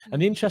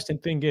And the interesting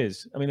thing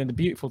is, I mean, and the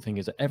beautiful thing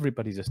is that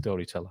everybody's a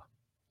storyteller.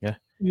 Yeah.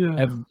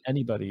 Yeah.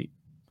 Anybody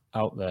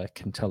out there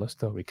can tell a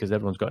story because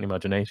everyone's got an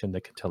imagination.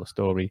 They can tell a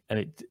story,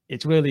 and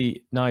it's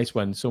really nice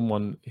when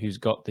someone who's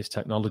got this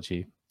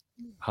technology,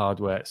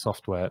 hardware,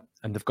 software,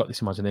 and they've got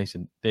this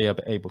imagination, they are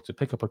able to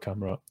pick up a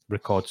camera,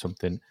 record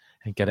something,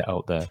 and get it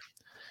out there.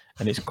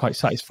 And it's quite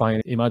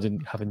satisfying.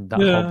 Imagine having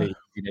that hobby,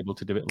 being able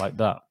to do it like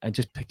that, and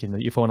just picking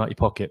your phone out your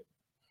pocket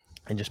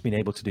and just being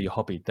able to do your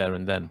hobby there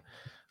and then.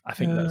 I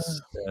think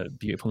that's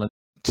beautiful.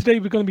 Today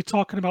we're going to be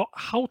talking about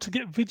how to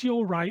get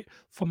video right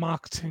for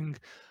marketing.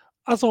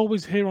 As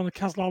always, here on the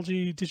Aarif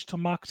Laljee Digital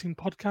Marketing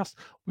Podcast,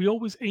 we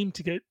always aim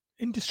to get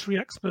industry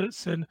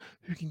experts in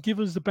who can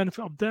give us the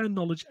benefit of their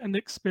knowledge and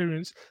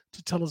experience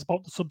to tell us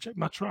about the subject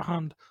matter at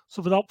hand.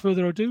 So without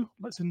further ado,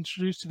 let's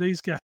introduce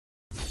today's guest.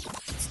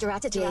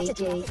 Strategy,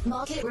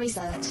 market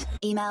research,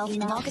 email,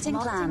 marketing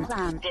plan,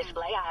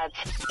 display ads,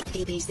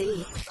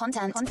 PPC,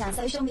 content,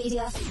 social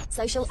media,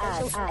 social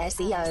ads,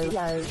 SEO.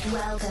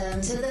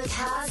 Welcome to the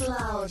Aarif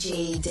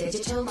Laljee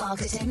Digital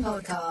Marketing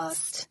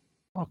Podcast.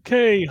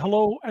 Okay,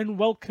 hello and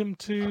welcome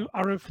to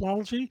Aarif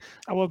Laljee,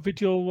 our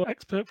video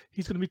expert.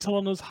 He's going to be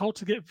telling us how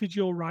to get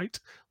video right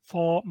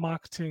for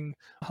marketing.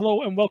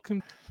 Hello and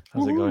welcome.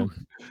 How's it going?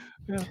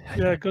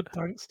 Yeah, good,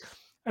 thanks.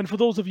 And for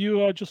those of you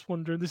who are just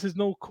wondering, this is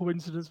no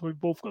coincidence.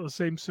 We've both got the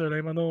same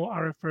surname. I know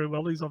Aarif very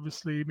well. He's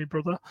obviously my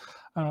brother.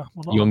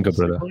 Younger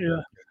brother.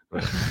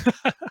 Yeah.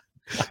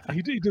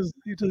 He does.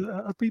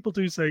 People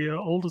do say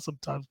older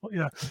sometimes, but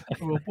yeah,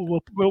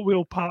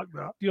 we'll park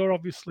that. You're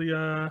obviously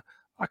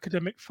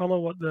academic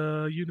fellow at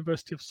the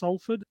University of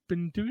Salford.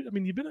 You've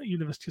been at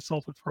University of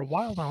Salford for a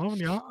while now,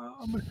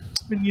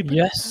 haven't you?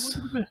 Yes.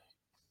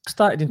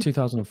 Started in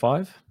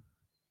 2005.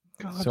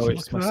 God, so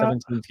it's my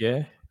 17th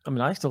year. I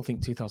mean, I still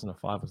think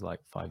 2005 was like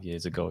 5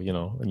 years ago, you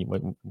know,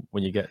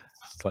 when you get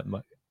like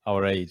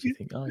our age, you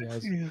think, oh yeah,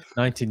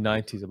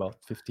 1990 is about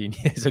 15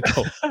 years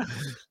ago.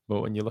 But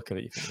when you look at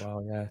it, you think,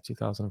 wow, yeah,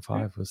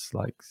 2005 was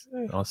like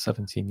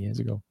 17 years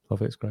ago.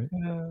 Love it, it's great.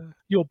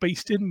 You're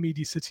based in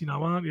Media City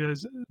now, aren't you?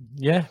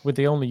 Yeah, we're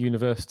the only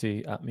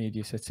university at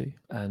Media City.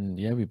 And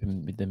yeah, we've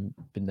been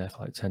there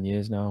for like 10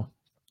 years now.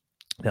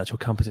 The actual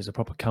campus is a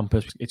proper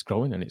campus. It's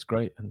growing and it's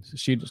great. And the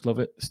students love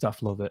it, the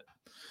staff love it.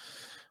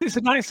 It's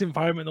a nice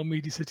environment on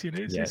Media City, and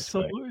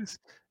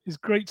it's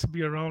great to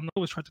be around. I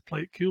always try to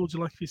play it cool. Do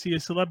you like if you see a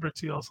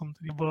celebrity or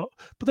something? But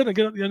then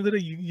again, at the end of the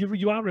day,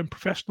 you are in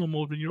professional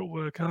mode when you're at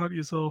work, aren't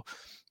you? So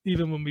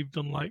even when we've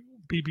done like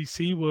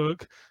BBC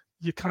work,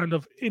 you're kind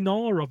of in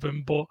awe of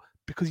them, but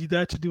because you're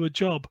there to do a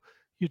job,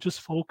 you're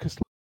just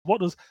focused.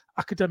 What does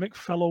academic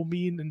fellow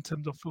mean in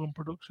terms of film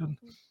production?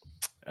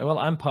 Well,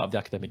 I'm part of the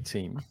academic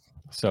team,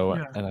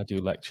 and I do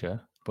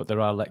lecture. But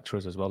there are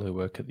lecturers as well who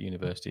work at the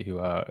university who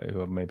are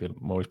maybe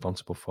more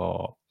responsible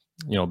for,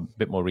 you know, a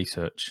bit more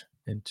research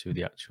into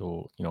the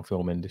actual, you know,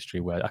 film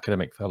industry, where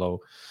academic fellow,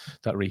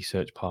 that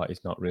research part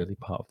is not really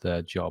part of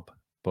their job.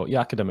 But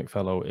yeah, academic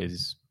fellow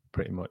is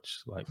pretty much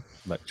like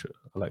a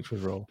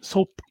lecturer's role.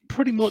 So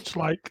pretty much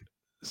like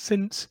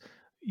since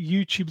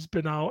YouTube's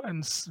been out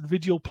and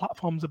video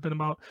platforms have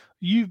been out,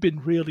 you've been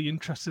really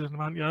interested in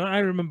them. I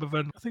remember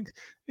when, I think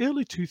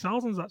early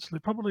 2000s actually,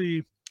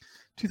 probably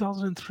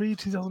 2003,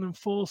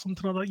 2004,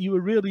 something like that. You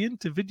were really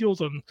into videos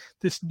on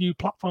this new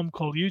platform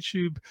called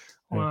YouTube,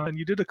 and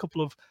you did a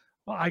couple of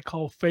what I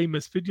call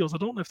famous videos. I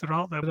don't know if they're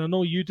out there, but I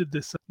know you did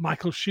this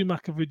Michael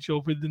Schumacher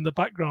video with, in the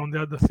background, they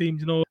had the theme,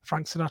 you know,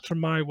 Frank Sinatra,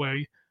 My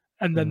Way.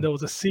 And then there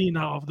was a scene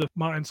out of the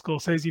Martin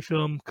Scorsese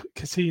film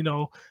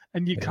Casino,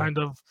 and you kind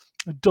of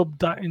dubbed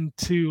that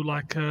into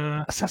like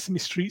a Sesame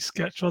Street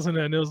sketch, wasn't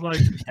it? And it was like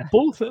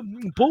both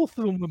of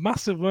them were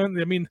massive, weren't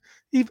they? I mean,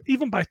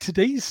 even by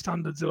today's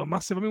standards, they were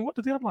massive. I mean, what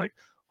did they have? Like,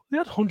 they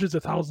had hundreds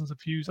of thousands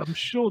of views. I'm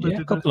sure they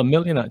did. A couple of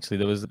million actually.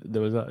 There was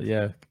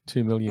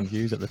 2 million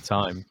views at the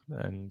time,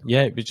 and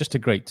yeah, it was just a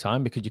great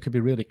time because you could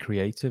be really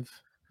creative.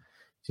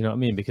 Do you know what I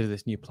mean? Because of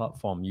this new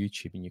platform,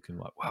 YouTube, and you can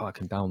like, wow, I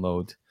can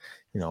download,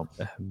 you know,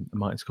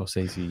 Martin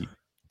Scorsese,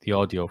 the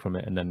audio from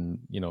it, and then,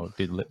 you know,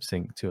 do lip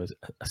sync to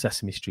a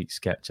Sesame Street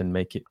sketch and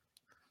make it,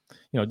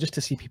 you know, just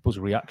to see people's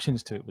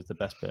reactions to it was the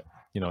best bit.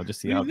 You know,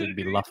 just see how they'd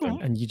be laughing,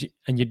 and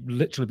you'd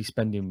literally be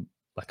spending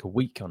like a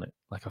week on it,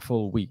 like a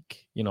full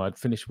week. You know, I'd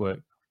finish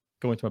work,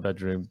 go into my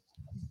bedroom,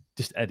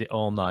 just edit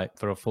all night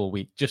for a full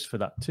week just for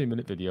that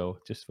 2-minute video,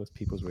 just for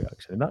people's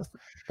reaction. And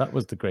that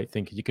was the great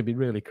thing, because you could be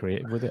really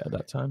creative with it at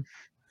that time.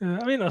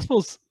 I mean, I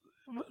suppose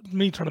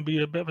me trying to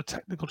be a bit of a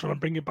technical, trying to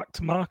bring it back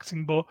to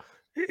marketing, but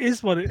it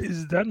is what it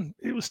is then.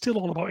 It was still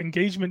all about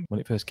engagement. When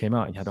it first came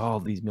out, you had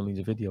all these millions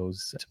of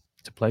videos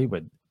to play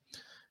with.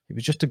 It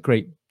was just a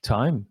great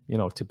time, you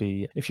know, to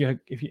be, if you're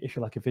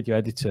like a video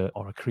editor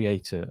or a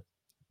creator,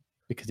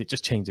 because it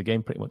just changed the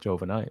game pretty much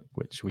overnight,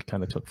 which we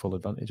kind of took full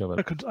advantage of it.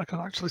 I could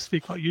actually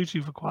speak about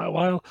YouTube for quite a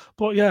while,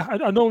 but yeah,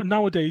 I know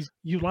nowadays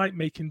you like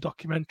making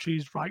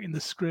documentaries, writing the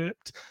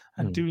script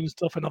and doing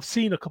stuff, and I've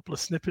seen a couple of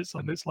snippets,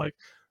 and it's like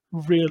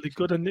really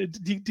good. And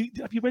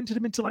have you entered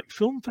them into like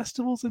film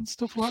festivals and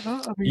stuff like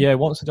that? I mean, Yeah,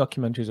 once the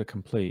documentaries are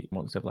complete,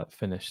 once they've like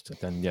finished,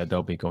 then yeah,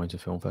 they'll be going to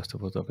film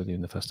festivals. They'll be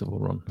doing the festival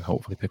run, and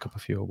hopefully pick up a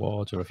few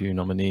awards or a few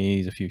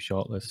nominees, a few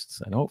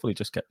shortlists, and hopefully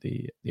just get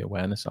the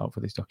awareness out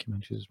for these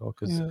documentaries as well,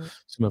 because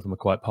some of them are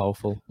quite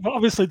powerful. But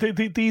obviously,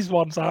 these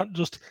ones aren't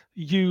just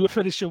you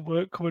finish your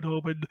work, coming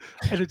home and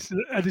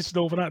editing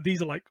overnight.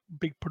 These are like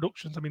big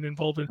productions. I mean,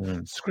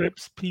 involving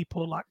scripts,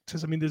 people,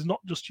 actors. I mean, there's not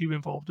just you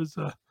involved, is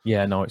there?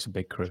 Yeah, no, it's a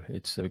big crew.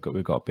 It's we've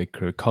got a big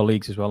crew,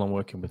 colleagues as well. I'm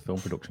working with film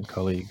production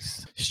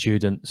colleagues,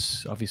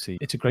 students. Obviously,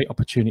 it's a great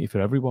opportunity for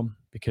everyone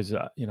because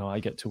I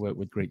get to work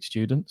with great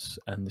students,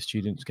 and the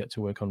students get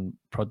to work on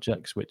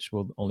projects which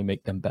will only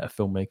make them better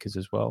filmmakers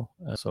as well.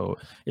 So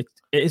it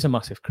is a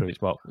massive crew. It's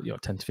about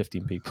 10 to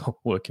 15 people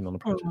working on a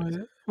project. Oh,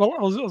 yeah. Well,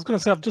 I was going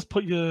to say, I've just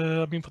put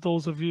your. I mean, for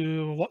those of you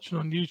who are watching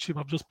on YouTube,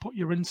 I've just put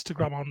your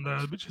Instagram on there,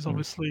 which is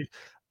obviously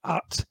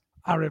at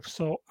Aarif.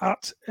 So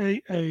at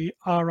AARIF.film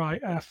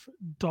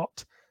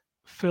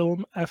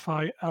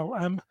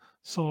FILM.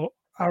 So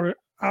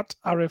at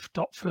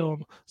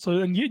Aarif.film. So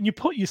and you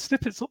put your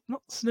snippets up,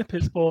 not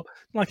snippets, but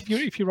like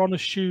if you're on a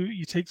shoot,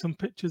 you take some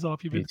pictures, or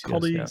if you're with BTS,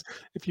 colleagues,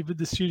 if you're with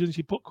the students,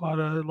 you put quite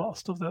a lot of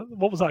stuff there.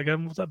 What was that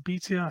again? Was that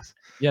BTS?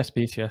 Yes,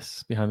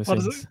 BTS, behind the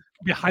What scenes. is it?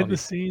 Behind the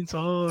scenes.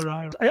 Oh,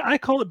 right. I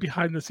call it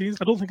behind the sines.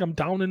 I don't think I'm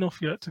down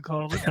enough yet to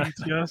call it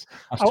BTS.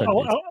 I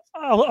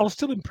was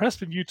still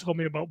impressed when you told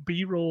me about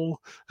B-roll.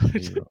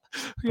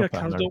 Yeah,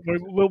 Kaz, don't worry.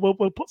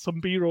 We'll put some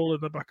B-roll in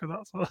the back of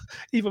that. So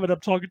even when I'm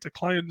talking to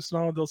clients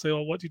now, they'll say,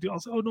 "Oh, what do you do?" I'll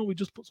say, "Oh no, we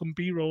just put some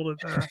B-roll in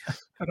there."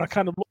 And I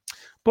kind of,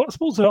 but I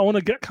suppose I want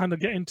to get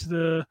into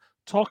the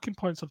talking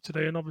points of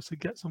today and obviously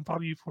get some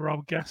value for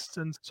our guests.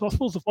 And so I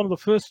suppose one of the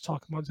first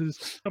talking points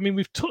is, I mean,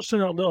 we've touched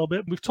on it a little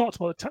bit. We've talked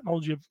about the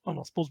technology of, I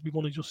suppose we've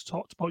only just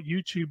talked about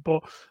YouTube,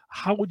 but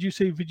how would you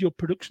say video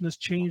production has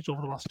changed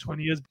over the last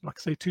 20 years? Like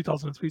I say,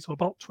 2003, so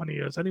about 20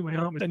 years anyway,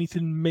 aren't we?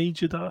 Anything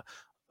major that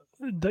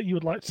you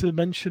would like to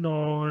mention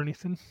or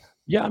anything?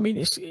 Yeah, I mean,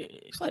 it's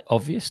like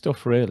obvious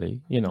stuff,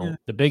 really.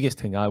 The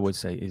biggest thing I would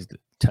say is the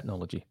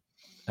technology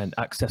and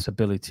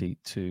accessibility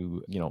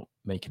to,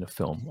 making a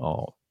film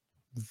or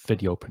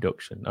video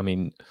production. I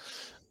mean,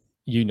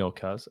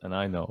 Kaz, and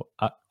I know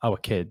our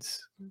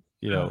kids,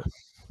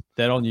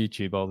 they're on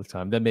YouTube all the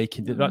time. They're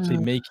actually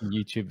making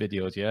YouTube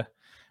videos,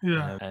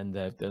 and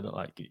they're not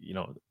like,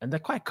 and they're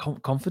quite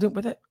confident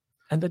with it,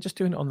 and they're just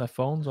doing it on their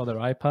phones or their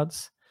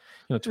iPads.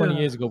 20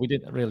 years ago, we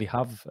didn't really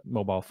have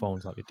mobile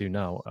phones like we do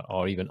now,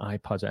 or even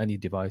iPads or any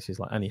devices,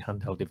 like any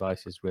handheld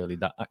devices, really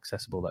that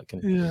accessible that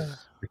can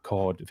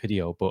record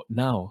video. But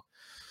now,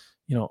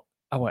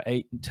 our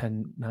 8 and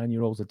 10,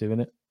 9-year-olds are doing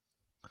it.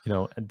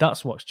 And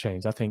that's what's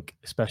changed, I think,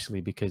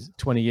 especially because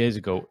 20 years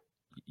ago,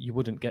 you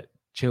wouldn't get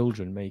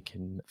children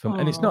making film.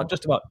 And it's not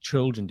just about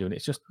children doing it.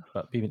 It's just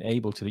about being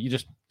able to. You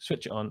just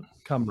switch it on,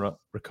 camera,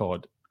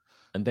 record,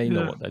 and they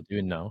know what they're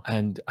doing now.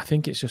 And I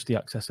think it's just the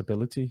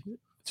accessibility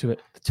to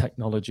it, the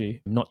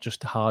technology, not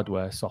just the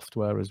hardware,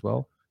 software as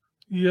well.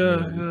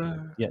 Yeah.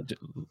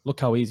 Look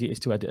how easy it is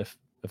to edit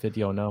a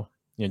video now.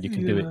 You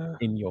can do it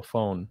in your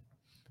phone.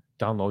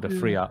 Download a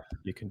free app,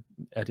 you can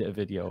edit a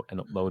video and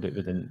upload it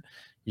within,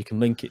 you can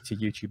link it to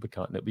YouTube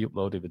account and it'll be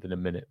uploaded within a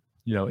minute.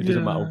 It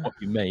doesn't matter what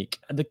you make.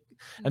 And the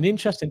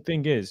interesting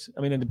thing is,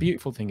 I mean, and the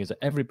beautiful thing is that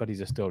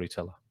everybody's a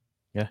storyteller.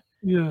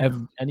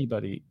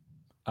 Anybody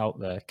out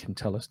there can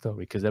tell a story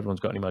because everyone's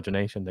got an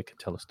imagination. They can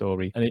tell a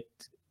story, and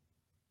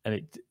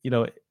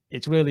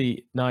it's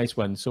really nice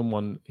when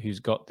someone who's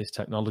got this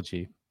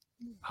technology,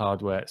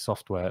 hardware,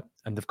 software,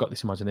 and they've got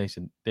this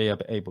imagination, they are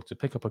able to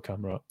pick up a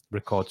camera,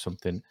 record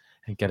something,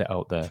 and get it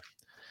out there.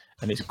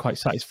 And it's quite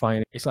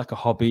satisfying. It's like a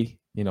hobby,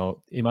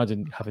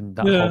 imagine having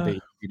that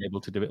hobby, being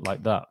able to do it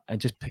like that, and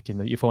just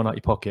picking your phone out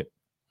your pocket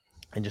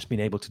and just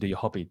being able to do your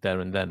hobby there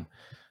and then.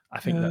 I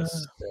think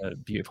that's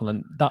beautiful,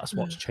 and that's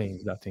what's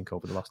changed, I think,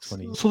 over the last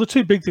 20 years. So the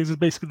two big things is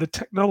basically the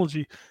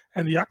technology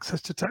and the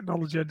access to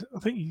technology. And I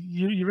think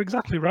you're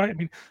exactly right. I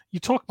mean, you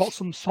talk about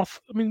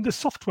there's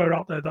software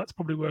out there that's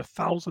probably worth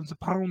thousands of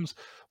pounds,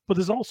 but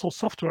there's also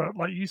software,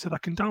 like you said, I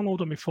can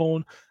download on my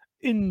phone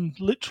in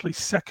literally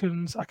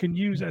seconds. I can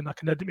use it and I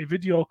can edit my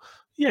video.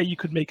 Yeah, you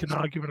could make an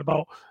argument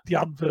about the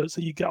adverts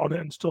that you get on it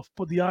and stuff,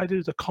 but the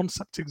idea, the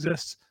concept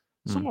exists.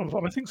 Some of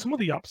them, I think some of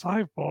the apps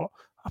I've bought,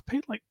 I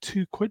paid like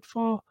 £2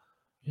 for.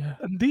 Yeah.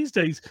 And these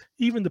days,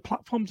 even the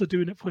platforms are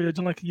doing it for you.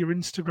 Like your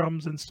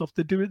Instagrams and stuff,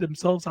 they do it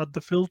themselves, add the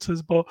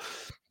filters. But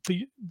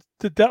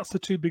that's the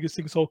two biggest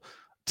things. So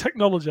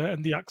technology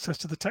and the access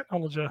to the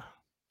technology.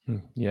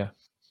 Yeah.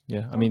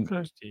 I mean,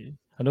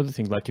 another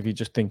thing, like if you're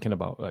just thinking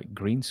about like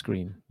green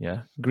screen,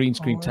 green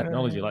screen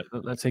technology, like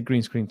let's say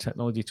green screen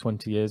technology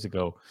 20 years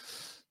ago,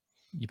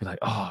 you'd be like,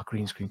 oh,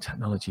 green screen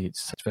technology,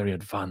 it's very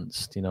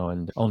advanced,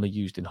 and only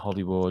used in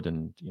Hollywood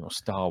and,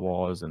 Star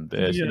Wars and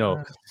this,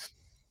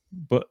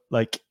 But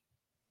like,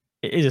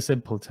 it is a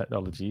simple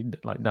technology.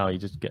 Like now, you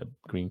just get a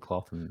green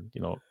cloth, and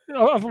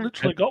I've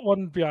literally got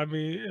one behind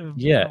me. And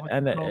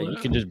you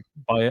can just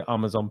buy it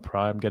Amazon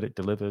Prime, get it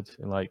delivered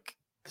in like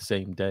the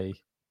same day.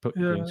 put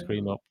the green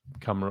screen up,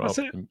 camera That's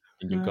up, it. and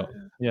you've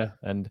Yeah,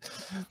 got and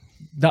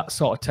that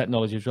sort of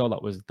technology as well.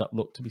 That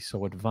looked to be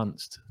so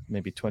advanced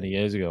maybe 20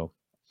 years ago.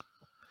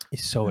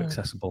 It's so yeah,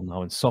 accessible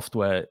now, and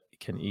software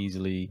can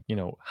easily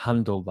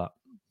handle that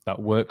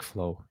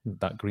workflow,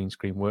 that green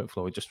screen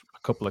workflow, with just a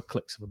couple of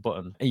clicks of a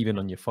button, even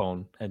on your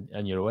phone,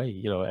 and you're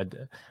away.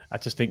 And I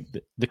just think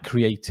that the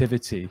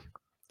creativity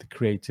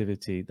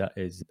that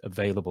is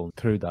available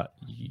through that,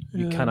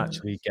 you can yeah,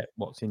 actually get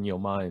what's in your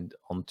mind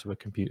onto a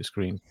computer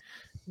screen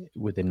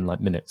within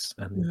like minutes.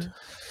 And yeah,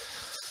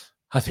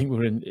 I think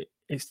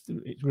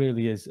it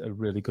really is a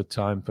really good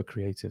time for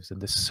creatives,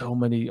 and there's so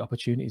many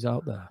opportunities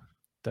out there.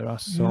 There are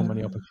so yeah,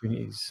 many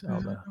opportunities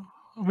out yeah. there.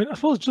 I mean, I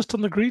suppose just on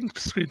the green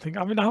screen thing.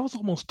 I mean, I was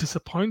almost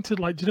disappointed.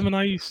 Like, do you know when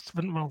I used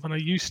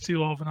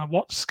to, or when I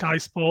watched Sky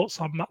Sports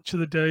on Match of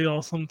the Day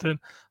or something,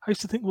 I used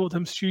to think, well,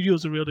 them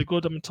studios are really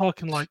good. I'm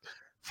talking like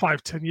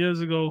 5, 10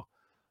 years ago.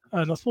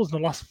 And I suppose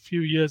in the last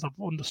few years, I've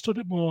understood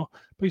it more.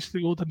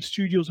 Basically, all them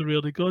studios are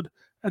really good.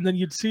 And then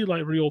you'd see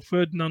like Rio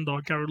Ferdinand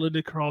or Gary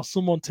Lineker or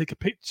someone take a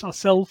picture, a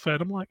selfie,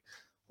 and I'm like,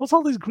 what's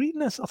all this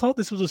greenness? I thought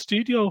this was a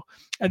studio.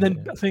 And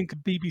then Yeah. I think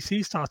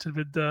BBC started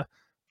with the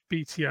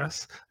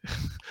BTS.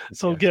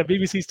 So Yes. yeah,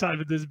 BBC started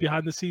with this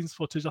behind the scenes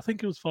footage. I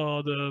think it was for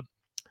I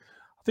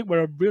think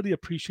where I really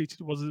appreciated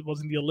it was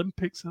in the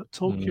Olympics at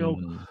Tokyo.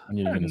 I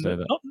knew you were going to And say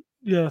that.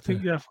 yeah, I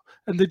think yeah,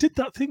 and they did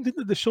that thing,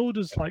 didn't they? They showed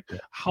us like Yeah.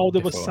 how they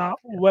were Before. sat,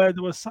 where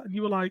they were sat, and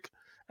you were like,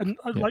 and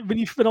Yeah. like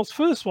when I was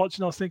first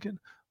watching, I was thinking,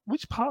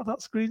 which part of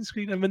that's green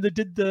screen? And when they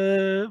did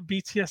the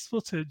BTS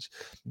footage,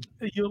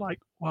 you were like,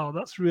 wow,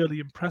 that's really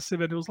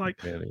impressive. And it was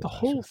like Really the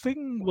whole impressive.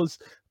 thing was,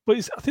 but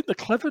I think the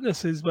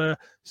cleverness is where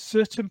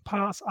certain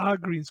parts are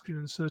green screen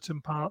and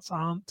certain parts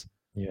aren't.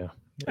 Yeah.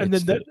 And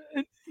It's then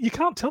you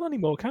can't tell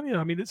anymore, can you?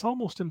 I mean, it's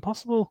almost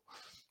impossible.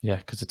 Yeah,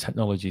 because the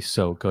technology is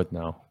so good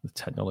now. The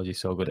technology is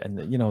so good,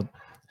 and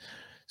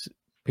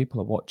people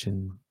are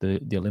watching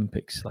the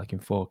Olympics like in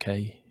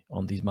 4K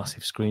on these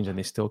massive screens, and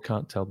they still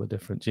can't tell the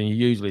difference. And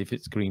usually, if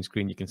it's green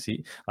screen, you can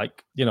see,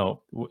 like,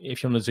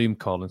 if you're on a Zoom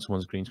call and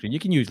someone's green screen, you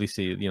can usually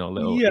see,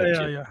 little Yeah,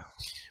 edges. yeah.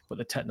 But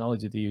the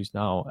technology they use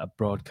now at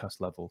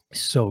broadcast level is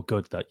so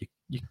good that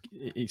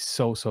it's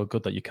so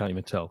good that you can't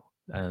even tell.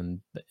 And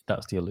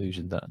that's the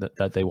illusion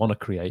that they want to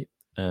create.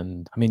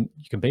 And I mean,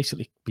 you can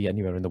basically be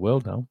anywhere in the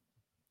world now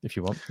if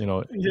you want.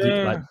 Like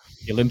Yeah.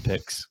 the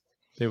Olympics,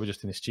 they were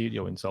just in a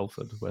studio in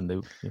Salford when they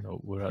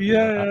were at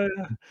Yeah.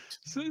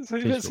 So see,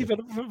 visual.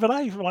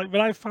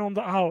 when I found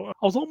that out,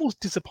 I was almost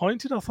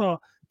disappointed. I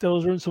thought they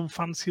was in some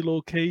fancy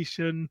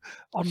location,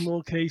 on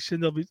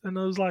location. And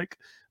I was like,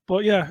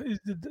 but yeah,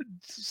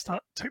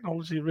 that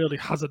technology really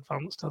has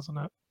advanced, hasn't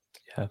it?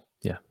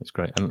 Yeah, it's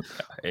great, and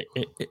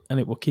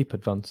it will keep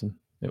advancing.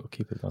 It will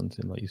keep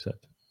advancing, like you said.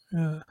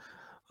 Yeah.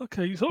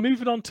 Okay, so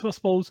moving on to, I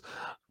suppose,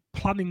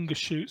 planning a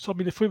shoot. So I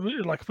mean, if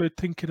we're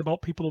thinking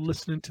about people who are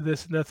listening to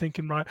this and they're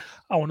thinking, right,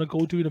 I want to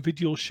go doing a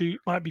video shoot.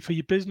 Might be for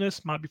your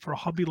business, might be for a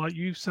hobby, like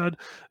you said.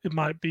 It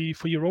might be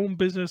for your own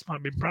business,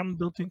 might be brand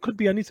building, could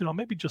be anything, or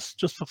maybe just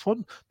for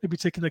fun, maybe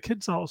taking the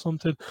kids out or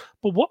something.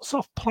 But what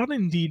sort of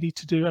planning do you need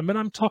to do? And when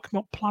I'm talking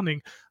about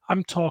planning,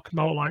 I'm talking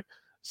about like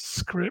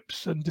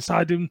scripts and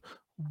deciding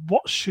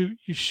what shoot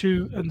you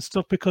shoot and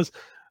stuff, because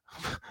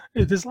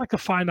there's like a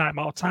finite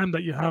amount of time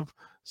that you have,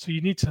 so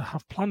you need to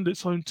have planned it.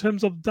 So in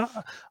terms of that,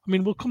 I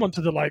mean, we'll come on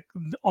to the like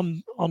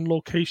on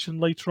location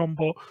later on,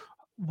 but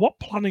what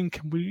planning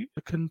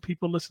can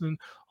people listening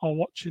or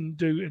watching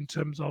do in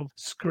terms of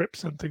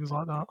scripts and things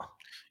like that?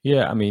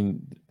 Yeah, I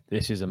mean,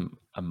 this is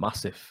a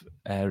massive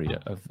area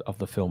of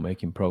the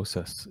filmmaking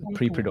process.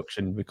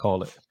 Pre-production, we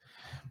call it.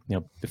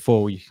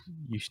 Before you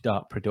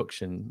start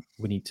production,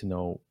 we need to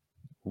know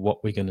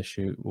what we're going to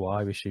shoot,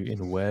 why we're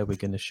shooting, where we're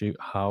going to shoot,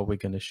 how we're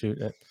going to shoot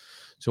it.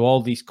 So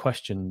all these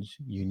questions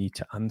you need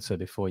to answer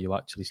before you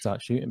actually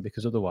start shooting,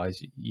 because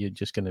otherwise you're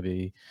just going to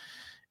be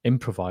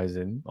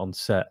improvising on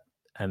set,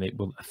 and it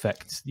will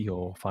affect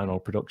your final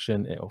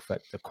production. It'll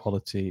affect the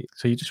quality.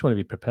 So you just want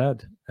to be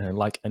prepared. And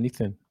like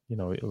anything,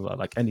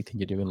 like anything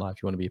you do in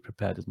life, you want to be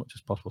prepared as much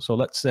as possible. So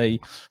let's say,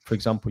 for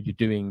example, you're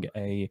doing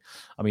a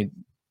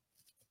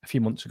few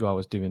months ago, I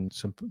was doing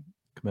some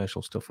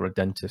commercial stuff for a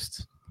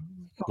dentist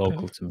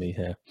local to me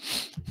here.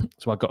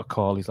 So I got a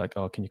call. He's like,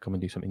 "Oh, can you come and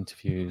do some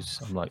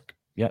interviews?" I'm like,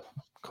 "Yeah,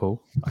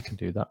 cool, I can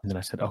do that." And then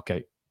I said,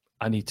 "Okay,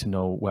 I need to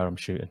know where I'm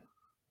shooting.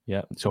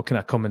 Yeah, so can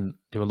I come and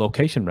do a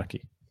location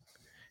recce?"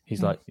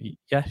 He's like,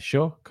 "Yeah,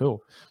 sure,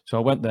 cool." So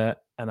I went there,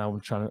 and I'm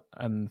trying to.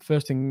 And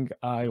first thing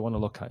I want to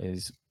look at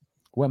is,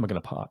 where am I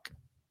going to park?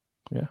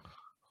 Yeah.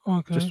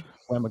 Okay. Just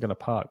where am I going to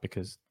park?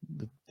 Because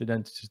the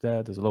dentist is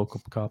there. There's a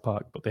local car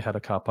park, but they had a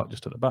car park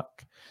just at the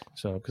back.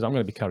 So because I'm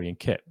going to be carrying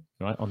kit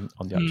right on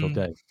the actual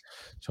day,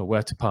 so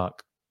where to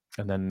park,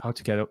 and then how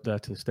to get up there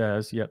to the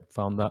stairs. Yep,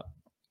 found that,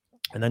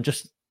 and then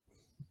just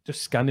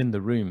scanning the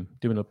room,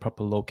 doing a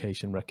proper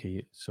location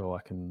recce, so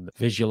I can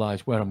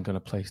visualize where I'm going to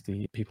place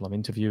the people I'm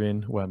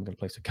interviewing, where I'm going to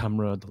place the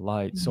camera, the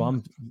lights. So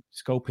I'm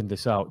scoping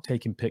this out,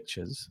 taking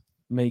pictures,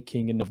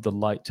 making enough the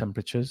light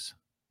temperatures.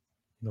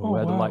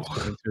 Where the light's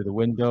coming through the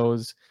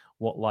windows,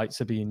 what lights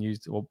are being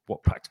used, or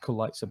what practical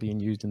lights are being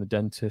used in the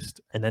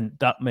dentist, and then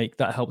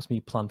that helps me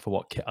plan for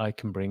what kit I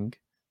can bring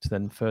to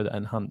then further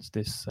enhance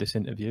this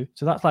interview.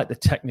 So that's like the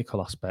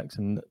technical aspects.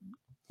 And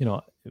you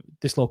know,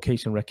 this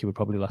location recce would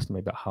probably last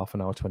me about half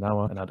an hour to an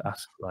hour, and I'd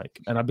ask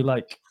and I'd be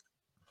like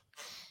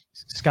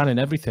scanning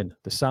everything,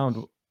 the sound,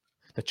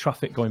 the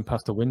traffic going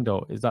past the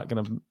window, is that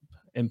going to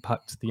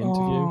impact the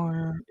interview?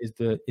 Oh,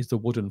 yeah. Is the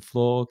wooden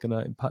floor going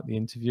to impact the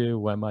interview?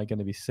 Where am I going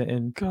to be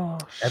sitting?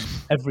 Gosh.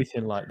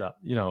 Everything like that,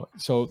 you know.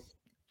 So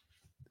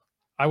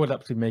I would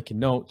actually making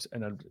notes,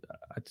 and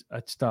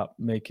I'd start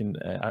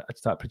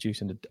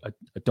producing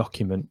a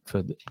document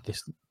for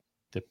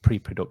the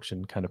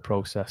pre-production kind of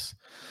process.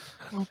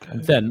 Okay.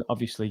 And then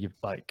obviously you've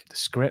like the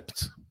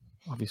script,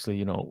 obviously,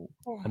 you know,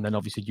 and then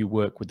obviously you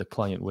work with the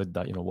client with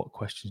that, you know, what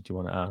questions do you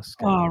want to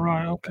ask?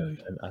 Right, okay.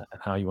 And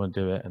how you want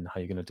to do it, and how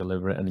you're going to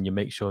deliver it, and then you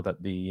make sure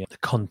that the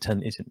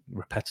content isn't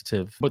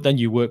repetitive. But then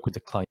you work with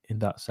the client in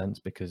that sense,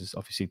 because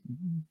obviously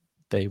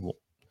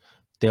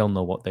they'll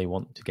know what they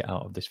want to get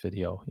out of this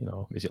video. You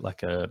know, is it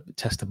like a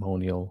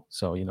testimonial?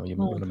 So, you know, you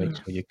want to make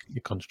sure you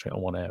concentrate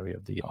on one area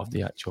of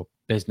the actual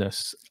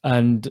business.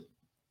 And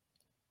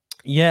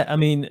yeah, I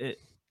mean,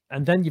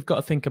 and then you've got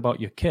to think about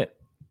your kit.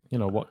 You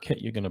know, what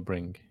kit you're going to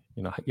bring.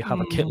 You know, you have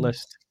a kit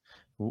list.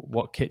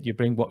 What kit you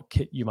bring, what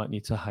kit you might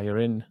need to hire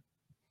in.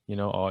 You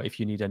know, or if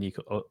you need any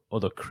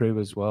other crew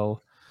as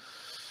well.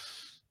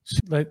 So,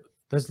 like,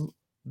 there's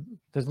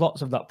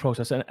lots of that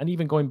process, and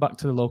even going back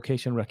to the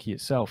location recce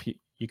itself,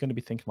 you're going to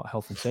be thinking about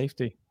health and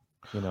safety.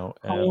 You know,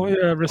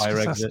 risk fire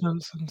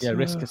assessments.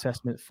 risk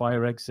assessment,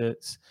 fire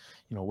exits.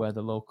 You know, where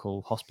the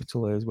local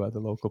hospital is, where the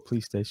local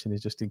police station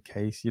is, just in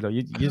case. You know,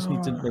 you just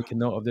need to make a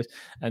note of this.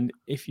 And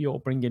if you're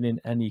bringing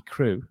in any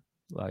crew,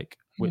 like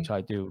which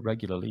I do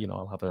regularly, you know,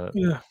 I'll have a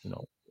you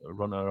know, a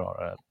runner or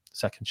a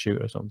second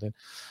shooter or something.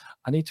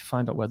 I need to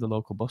find out where the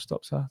local bus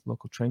stops are,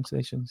 local train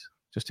stations,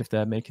 just if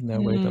they're making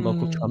their way, the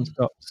local tram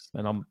stops,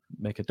 and I'll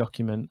make a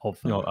document of,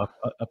 you know,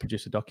 I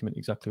produce a document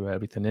exactly where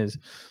everything is,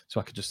 so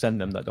I could just send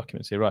them that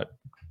document and say, right,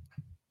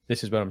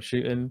 this is where I'm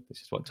shooting,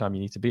 this is what time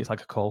you need to be. It's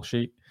like a call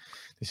sheet.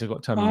 This is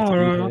what time you need to be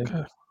here.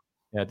 Okay.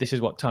 Yeah, this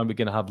is what time we're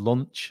going to have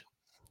lunch.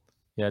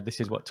 Yeah, this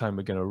is what time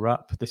we're going to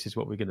wrap. This is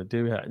what we're going to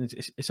do here. And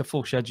it's a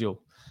full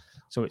schedule,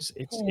 so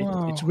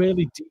it's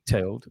really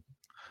detailed.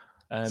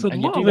 It's a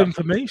lot of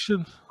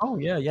information. Oh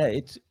yeah,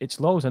 it's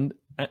loads, and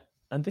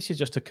this is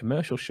just a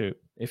commercial shoot.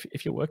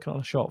 If you're working on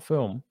a short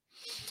film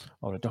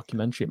or a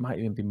documentary, it might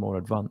even be more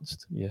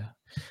advanced. Yeah,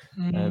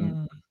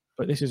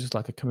 but this is just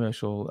like a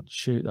commercial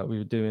shoot that we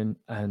were doing,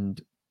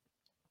 and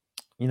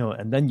you know,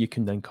 and then you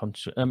can then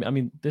concentrate. I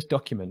mean, this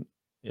document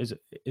is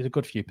a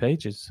good few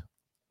pages.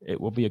 It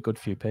will be a good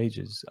few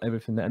pages,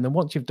 everything there. And then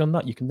once you've done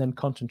that, you can then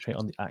concentrate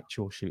on the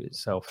actual shoot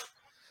itself.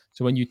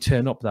 So when you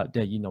turn up that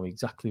day, you know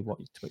exactly what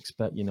to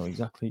expect. You know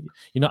exactly.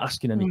 You're not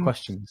asking any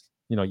questions.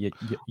 You know, you're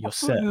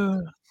set.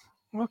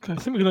 Okay, I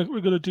think we're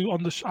gonna do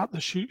at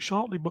the shoot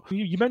shortly. But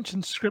you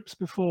mentioned scripts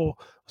before.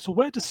 So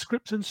where do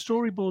scripts and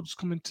storyboards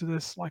come into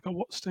this? Like, at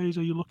what stage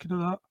are you looking at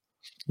that?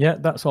 Yeah,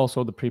 that's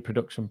also the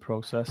pre-production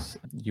process.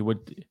 You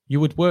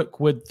would work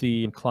with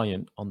the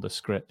client on the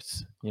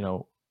scripts. You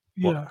know,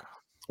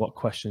 what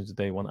questions do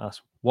they want to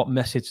ask? What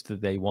message do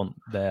they want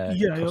their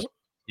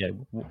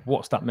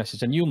what's that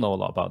message? And you'll know a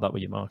lot about that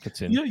with your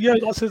marketing.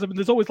 That says, I mean,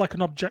 there's always like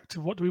an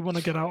objective. What do we want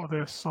to get out of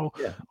this? So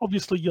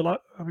obviously you're like,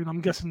 I mean, I'm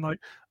guessing like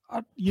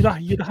you'd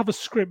have a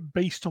script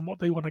based on what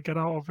they want to get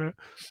out of it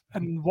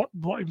and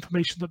what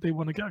information that they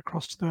want to get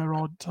across to their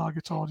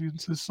target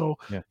audiences. So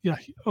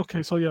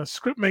okay, so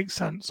script makes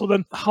sense. So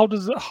then how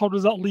does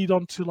that lead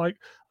on to like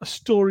a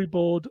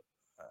storyboard?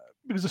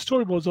 Because a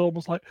storyboard is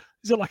almost like,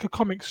 is it like a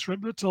comic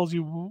strip that tells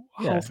you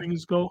how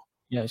things go?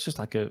 Yeah, it's just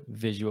like a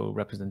visual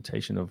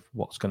representation of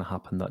what's going to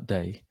happen that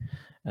day.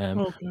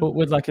 But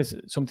with like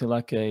something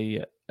like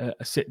a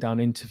sit-down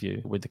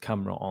interview with the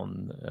camera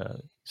on,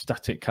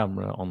 static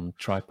camera on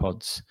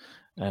tripods,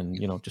 and,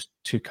 you know, just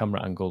two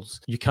camera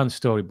angles. You can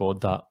storyboard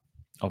that,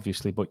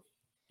 obviously, but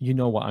you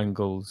know what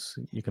angles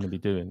you're going to be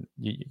doing.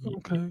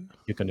 You're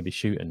going to be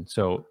shooting.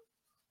 So,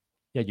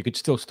 yeah, you could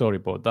still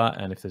storyboard that,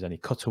 and if there's any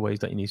cutaways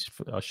that you need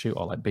to shoot,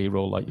 or like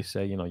B-roll, like you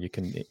say, you know, you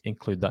can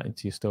include that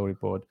into your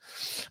storyboard.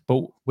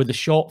 But with a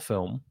short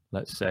film,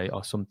 let's say,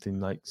 or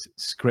something like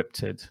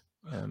scripted,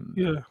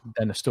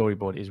 then a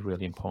storyboard is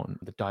really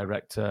important. The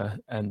director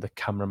and the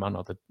cameraman,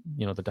 or the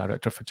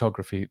director of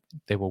photography,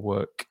 they will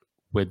work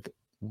with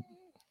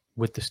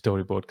the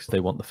storyboard because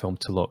they want the film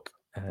to look,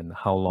 and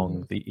how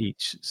long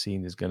each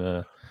scene is going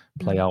to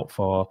play out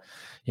for.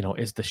 You know,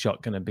 is the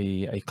shot going to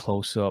be a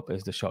close-up?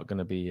 Is the shot going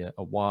to be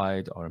a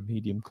wide or a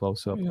medium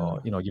close-up? Or,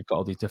 you know, you've got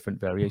all these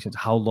different variations.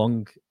 How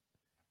long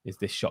is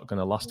this shot going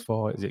to last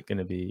for? Is it going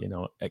to be, you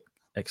know,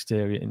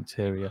 exterior,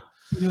 interior?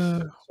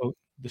 Yeah. So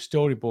the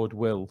storyboard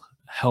will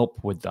help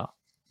with that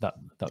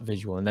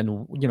visual. And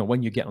then, you know,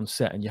 when you get on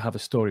set and you have a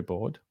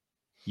storyboard,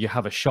 you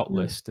have a shot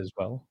list as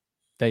well.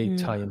 They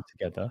tie in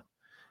together.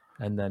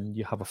 And then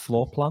you have a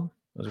floor plan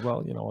as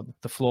well. You know,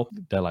 the floor,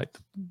 they're like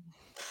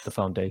the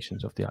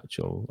foundations of the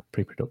actual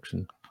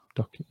pre-production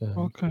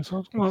Okay,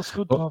 so that's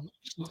good. But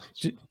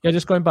yeah,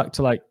 just going back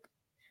to like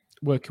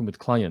working with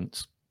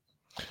clients,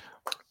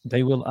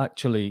 they will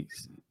actually,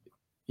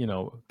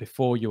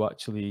 before you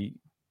actually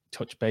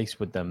touch base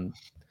with them,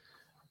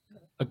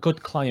 a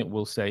good client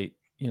will say,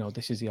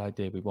 this is the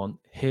idea we want.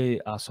 Here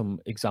are some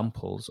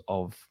examples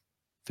of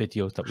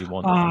videos that we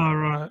want.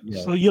 Right.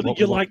 So you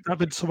like that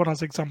when someone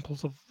has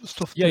examples of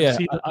stuff. Yeah,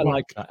 I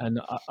like that, and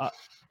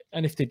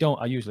and if they don't,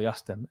 I usually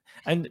ask them.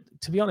 And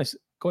to be honest,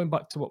 going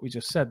back to what we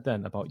just said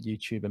then about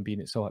YouTube and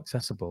being so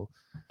accessible,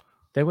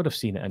 they would have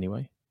seen it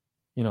anyway.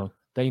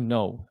 They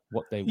know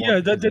what they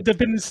want. Yeah,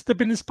 they've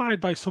been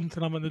inspired by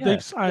something. I mean,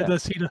 they've either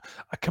seen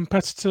a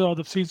competitor or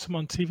they've seen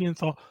someone on TV and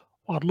thought,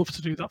 oh, I'd love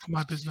to do that for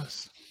my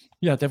business.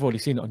 Yeah, they've already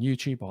seen it on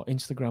YouTube or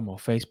Instagram or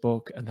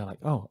Facebook, and they're like,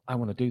 oh, I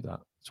want to do that.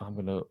 So I'm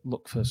going to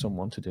look for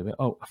someone to do it.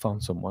 Oh, I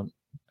found someone.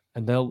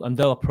 And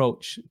they'll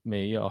approach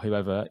me or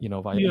whoever,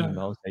 via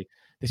email, say,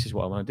 this is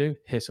what I want to do.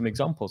 Here's some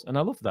examples. And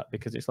I love that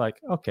because it's like,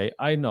 okay,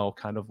 I know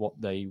kind of what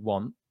they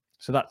want.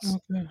 So that's,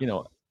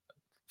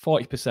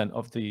 40%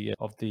 of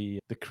the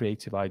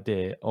creative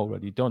idea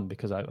already done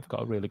because I've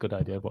got a really good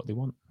idea of what they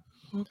want.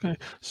 Okay.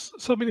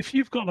 So, I mean, if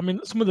you've got,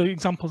 some of the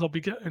examples I'll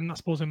be getting, I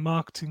suppose, in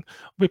marketing,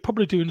 we're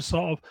probably doing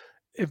sort of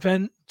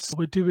events,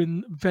 we're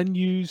doing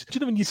venues. Do you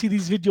know when you see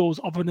these videos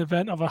of an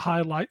event, of a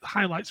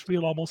highlights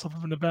reel almost of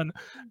an event,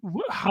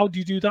 how do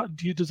you do that?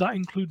 Does that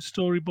include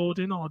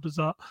storyboarding, or does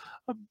that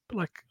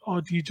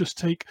or do you just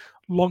take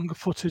longer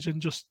footage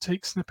and just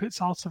take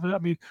snippets out of it? I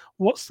mean,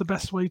 what's the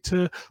best way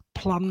to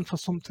plan for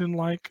something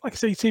like I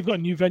say you've got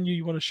a new venue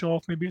you want to show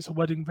off, maybe it's a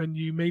wedding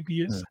venue,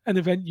 maybe it's an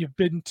event you've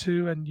been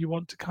to and you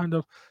want to kind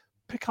of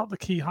pick out the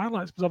key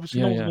highlights, because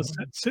obviously no one's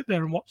going to sit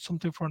there and watch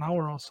something for an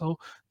hour or so.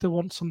 They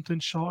want something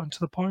short and to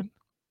the point.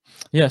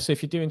 Yeah, so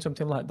if you're doing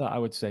something like that, I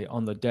would say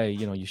on the day,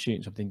 you're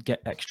shooting something,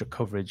 get extra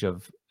coverage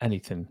of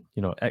anything,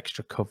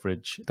 extra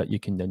coverage that you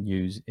can then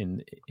use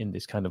in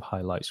this kind of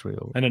highlights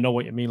reel. And I know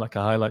what you mean, like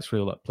a highlights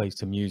reel that plays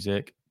to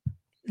music.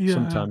 Yeah.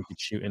 Sometimes you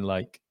shoot in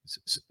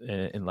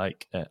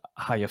a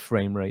higher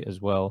frame rate as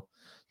well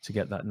to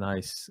get that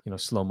nice,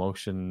 slow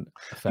motion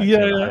effect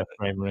at a higher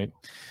frame rate.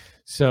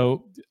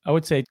 So I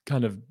would say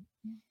kind of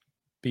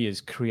be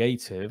as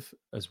creative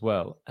as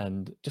well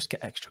and just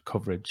get extra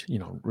coverage,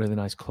 really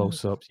nice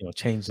close-ups,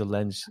 change the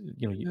lens,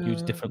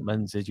 use different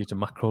lenses, use a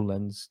macro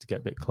lens to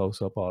get a bit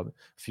close up or a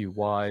few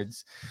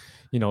wides,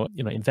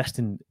 invest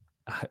in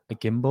a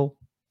gimbal,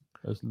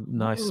 a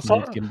nice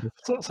smooth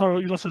gimbal.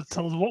 Sorry, you'll have to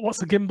tell us what's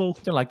the gimbal?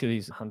 Like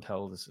these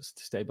handheld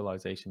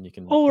stabilization you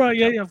can. Oh,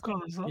 right, I've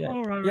got it. Yeah.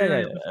 Oh, right,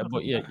 yeah.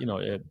 But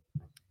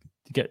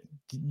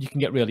you can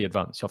get really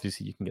advanced.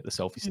 Obviously, you can get the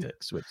selfie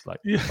sticks, which about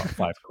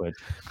 £5,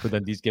 but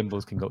then these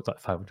gimbals can go up to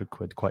like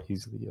 £500 quite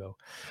easily.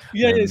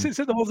 It's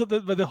the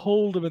ones where they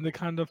hold them and they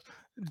kind of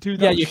do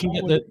that. Yeah, you can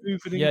get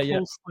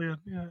closely.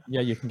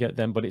 You can get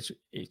them, but it's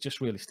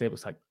just really stable.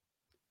 It's like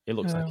it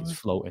looks like it's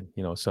floating,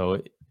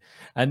 So,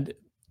 and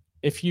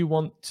if you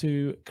want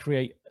to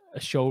create a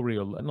show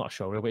reel, not a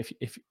show reel, but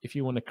if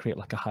you want to create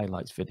like a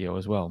highlights video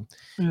as well,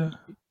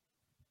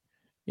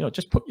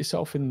 just put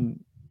yourself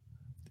in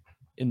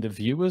the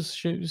viewer's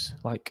shoes.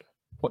 Like,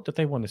 what do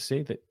they want to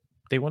see? That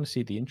they want to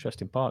see the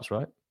interesting parts,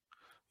 right?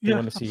 They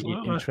want to see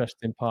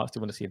interesting parts. They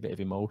want to see a bit of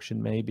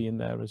emotion maybe in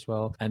there as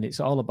well. And it's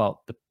all about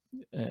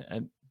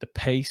and the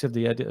pace of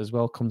the edit as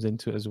well comes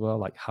into it as well,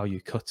 like how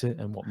you cut it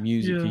and what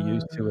music you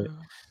use to it.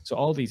 So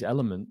all these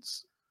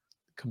elements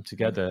come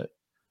together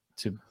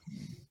to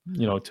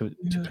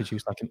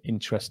produce like an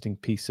interesting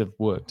piece of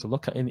work to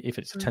look at. If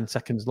it's 10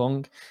 seconds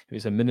long, if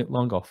it's a minute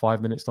long or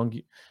 5 minutes long,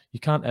 you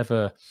can't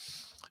ever.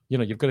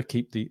 You've got to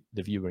keep the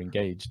viewer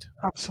engaged.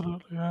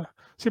 Absolutely, yeah.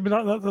 See, I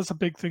mean, that's a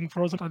big thing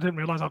for us. I didn't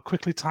realize how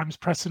quickly time's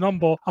pressing on,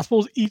 but I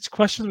suppose each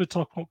question we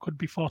talk about could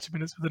be 40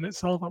 minutes within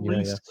itself at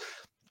least.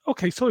 Yeah.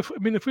 Okay, so if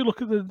we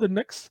look at the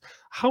next,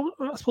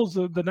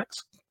 the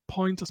next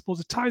point, I suppose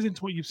it ties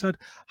into what you've said.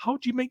 How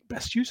do you make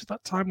best use of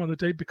that time on the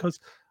day? Because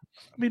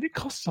it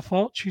costs a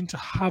fortune to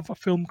have a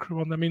film crew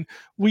on. I mean,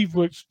 we've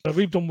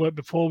done work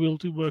before, we'll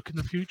do work in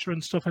the future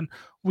and stuff, and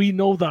we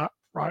know that,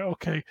 right?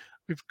 Okay,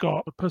 we've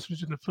got the person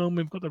who's doing the film,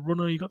 we've got the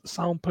runner, you've got the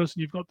sound person,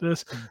 you've got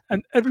this,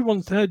 and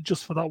everyone's there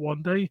just for that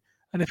one day.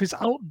 And if it's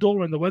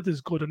outdoor and the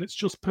weather's good and it's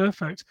just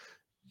perfect,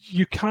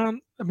 you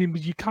can't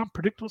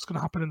predict what's going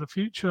to happen in the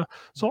future.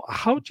 So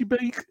how do you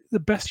make the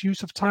best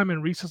use of time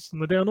and resources on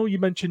the day? I know you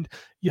mentioned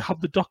you have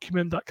the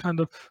document that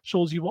kind of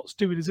shows you what's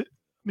doing.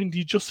 Do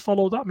you just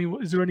follow that?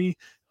 Is there any,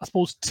 I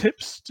suppose,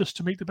 tips just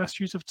to make the best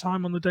use of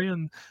time on the day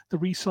and the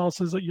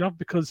resources that you have?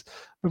 Because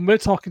when we're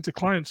talking to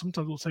clients,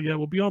 sometimes we'll say,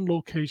 we'll be on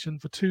location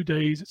for 2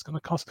 days. It's going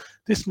to cost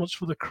this much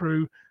for the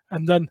crew.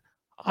 And then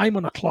I'm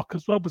on a clock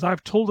as well, because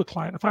I've told the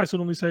client, if I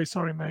suddenly say,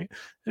 sorry, mate,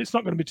 it's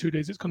not going to be 2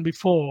 days, it's going to be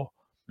 4.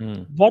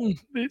 One,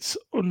 it's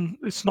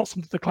not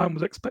something the client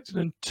was expecting.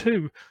 And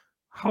 2,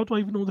 how do I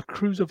even know the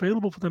crew's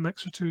available for them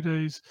extra 2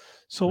 days?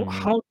 So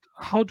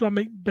how do I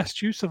make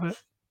best use of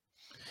it?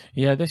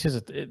 Yeah, this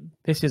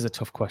is a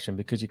tough question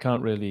because you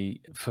can't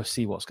really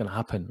foresee what's going to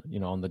happen,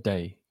 on the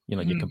day. You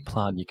know, you can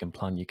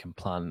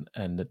plan,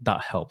 and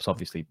that helps.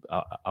 Obviously,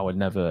 I would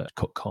never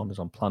cut corners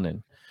on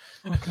planning.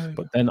 Okay.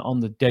 But then on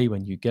the day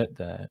when you get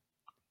there,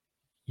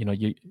 you know,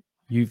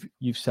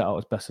 you've set out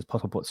as best as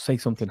possible. But say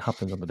something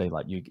happens on the day,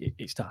 like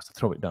it starts to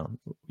throw it down.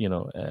 You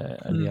know,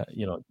 and yeah,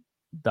 you know,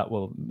 that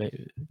will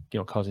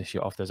cause issue.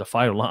 Off there's a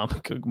fire alarm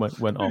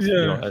went off.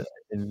 You know,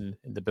 in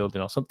the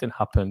building, or something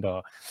happened,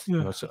 or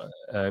you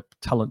know,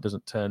 talent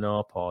doesn't turn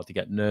up, or they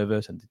get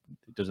nervous and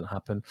it doesn't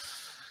happen.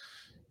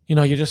 You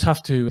know, you just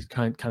have to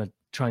kind of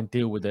try and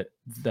deal with it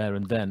there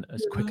and then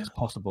as quick as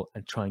possible,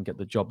 and try and get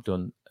the job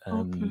done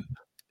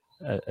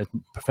as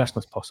professional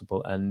as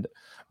possible. And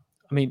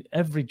I mean,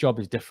 every job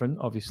is different,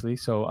 obviously.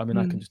 So I mean,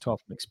 I can just talk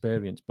from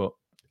experience, but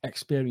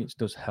experience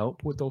does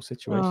help with those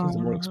situations.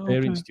 The more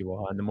experienced you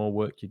are, and the more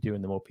work you do,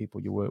 and the more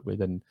people you work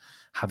with, and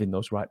having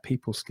those right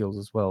people skills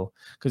as well.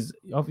 Because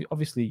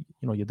obviously,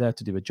 you know, you're there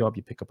to do a job.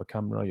 You pick up a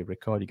camera, you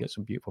record, you get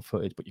some beautiful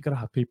footage, but you got to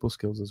have people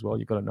skills as well.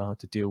 You got to know how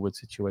to deal with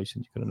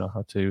situations. You got to know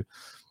how to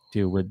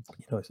deal with,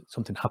 you know, if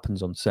something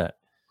happens on set.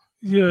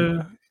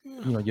 You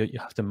know, you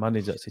have to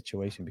manage that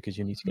situation because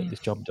you need to get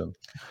this job done.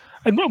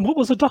 And what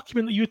was the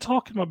document that you were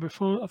talking about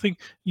before? I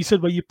think you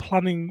said where you're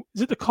planning.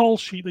 Is it the call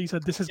sheet that you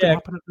said this is going to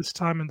happen at this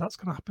time and that's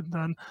going to happen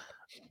then?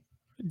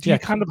 Do you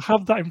kind of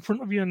have that in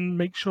front of you and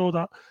make sure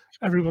that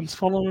everyone's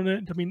following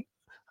it? I mean,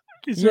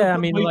 is there a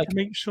way to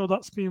make sure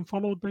that's being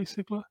followed,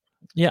 basically?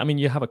 Yeah, I mean,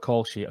 you have a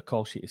call sheet. A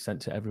call sheet is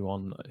sent to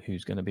everyone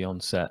who's going to be on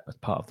set as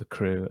part of the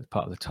crew, as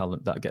part of the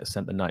talent. That gets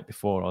sent the night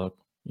before, or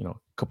you know,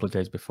 a couple of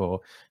days before.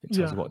 It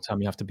tells you what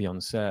time you have to be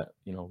on set,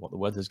 you know, what the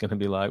weather's going to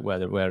be like,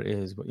 where it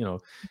is, but you know,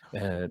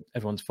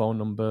 everyone's phone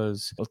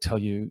numbers. It'll tell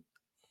you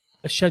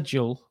a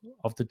schedule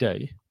of the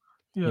day,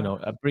 you know,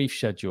 a brief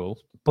schedule.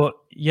 But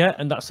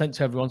and that's sent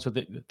to everyone so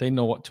that they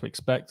know what to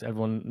expect.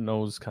 Everyone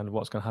knows kind of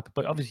what's going to happen.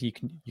 But obviously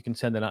you can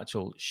send an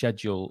actual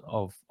schedule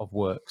of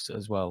works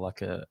as well,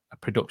 like a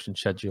production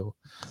schedule,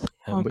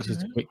 which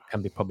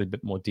can be probably a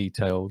bit more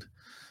detailed,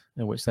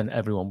 and which then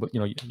everyone, but you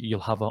know,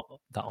 you'll have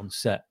that on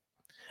set.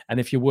 And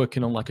if you're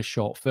working on like a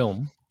short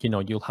film, you know,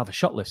 you'll have a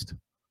shot list.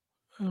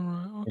 You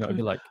know, it'll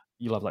be like,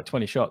 you'll have like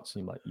 20 shots,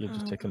 and you'll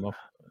just take them off.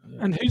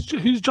 And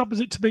whose job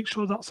is it to make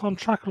sure that's on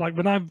track? Like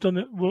when I've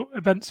done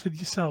events with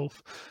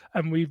yourself,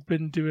 and we've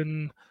been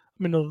doing,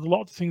 I mean, a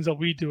lot of the things that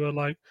we do are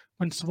like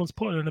when someone's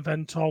putting an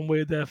event on,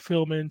 where they're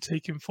filming,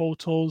 taking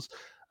photos.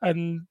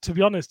 And to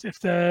be honest,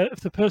 if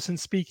the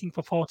person's speaking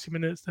for 40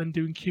 minutes, then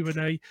doing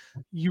Q&A,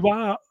 you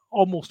are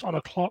almost on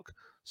a clock.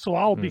 So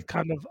I'll be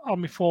kind of on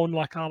my phone,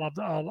 like I'll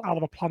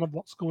have a plan of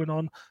what's going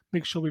on,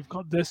 make sure we've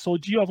got this. So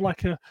do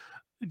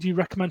you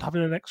recommend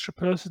having an extra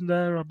person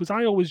there? Because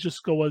I always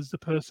just go as the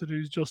person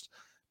who's just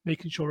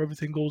making sure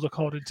everything goes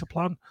according to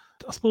plan.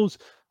 I suppose,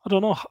 I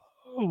don't know,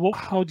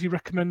 how do you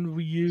recommend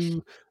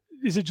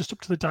is it just up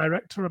to the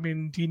director? I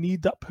mean, do you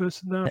need that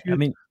person there? I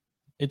mean,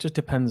 it just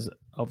depends,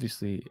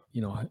 obviously,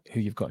 you know, who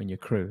you've got in your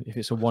crew. If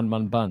it's a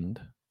one-man band,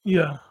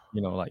 you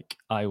know, like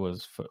I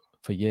was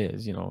for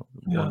years, you know,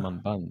 one-man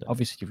band.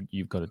 Obviously,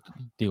 you've got to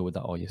deal with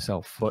that all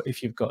yourself. But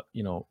if you've got,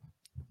 you know,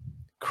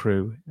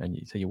 crew, and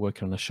you say you're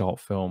working on a short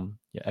film,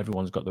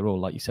 everyone's got the role.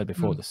 Like you said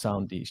before, the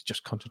sound is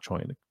just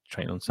concentrating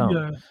on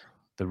sound.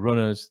 The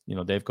runners, you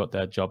know, they've got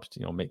their jobs to,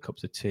 you know, make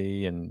cups of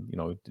tea and, you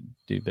know,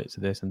 do bits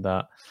of this and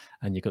that.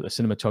 And you've got the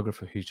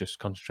cinematographer who's just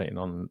concentrating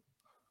on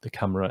the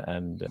camera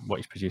and what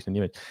he's producing the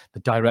image.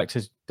 The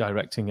director's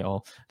directing it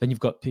all. Then you've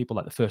got people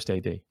like the first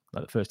AD,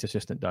 like the first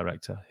assistant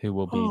director, who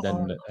will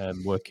be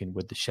working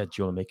with the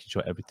schedule and making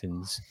sure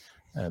everything's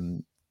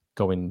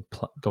going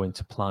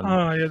to plan.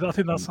 I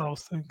think that's what I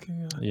was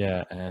thinking.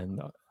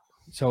 And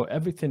so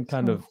everything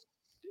kind of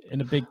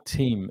in a big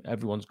team,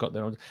 everyone's got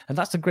their own. And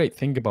that's the great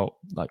thing about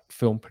like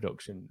film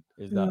production,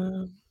 is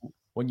that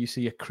when you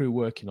see a crew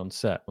working on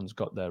set, one's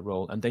got their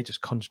role and they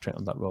just concentrate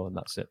on that role, and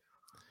that's it.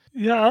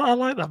 Yeah, I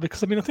like that,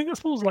 because I mean, I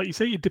suppose, like you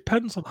say, it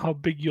depends on how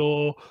big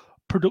your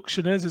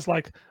production is. It's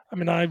like, I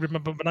mean, I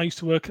remember when I used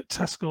to work at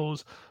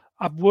Tesco's,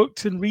 I've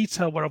worked in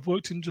retail where I've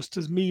worked in just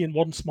as me in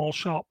one small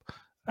shop,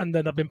 and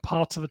then I've been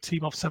part of a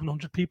team of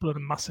 700 people in a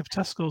massive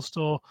Tesco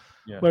store,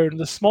 where in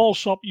the small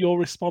shop, you're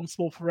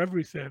responsible for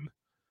everything,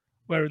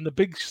 where in the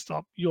big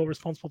shop, you're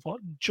responsible for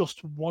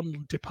just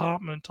one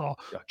department or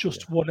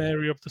just one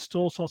area of the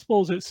store. So I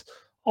suppose it's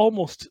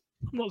almost,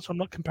 I'm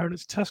not comparing it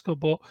to Tesco,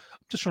 but I'm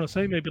just trying to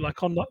say, maybe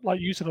like on that, like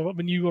you said,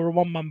 when you were a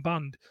one-man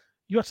band,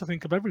 you had to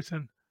think of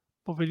everything.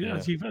 But I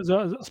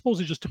suppose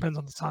it just depends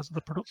on the size of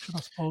the production,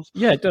 I suppose.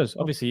 Yeah, it does.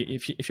 Obviously,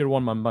 if you're a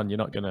one-man band, you're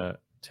not going to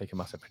take a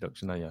massive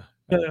production, are you?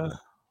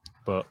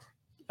 But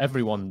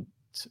everyone,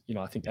 you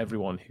know, I think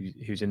everyone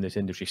who's in this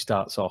industry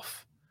starts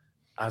off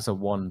as a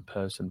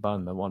one-person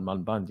band, a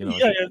one-man band, you know.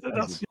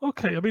 That's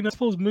okay. I mean, I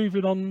suppose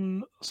moving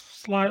on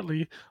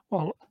slightly,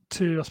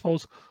 to, I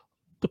suppose,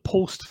 the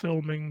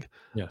post-filming,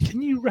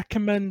 can you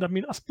recommend, I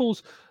mean, I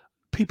suppose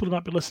people who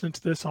might be listening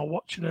to this or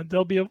watching it,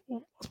 there'll be a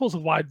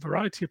wide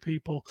variety of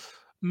people,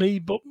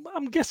 but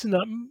I'm guessing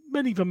that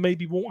many of them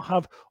maybe won't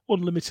have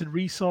unlimited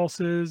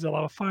resources. They'll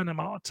have a fine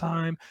amount of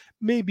time,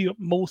 maybe at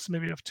most,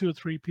 maybe have 2 or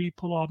 3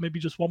 people, or maybe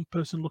just one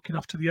person looking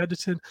after the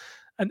editing.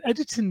 And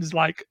editing is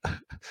like,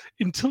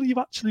 until you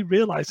actually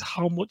realize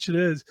how much it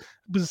is,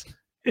 because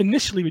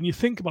initially when you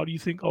think about it, you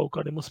think, oh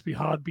God, it must be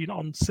hard being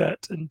on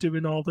set and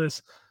doing all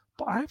this.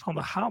 But I found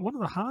one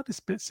of the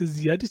hardest bits is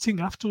the editing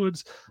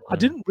afterwards. I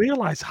didn't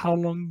realize how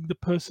long the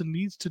person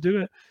needs to do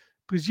it.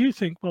 Because you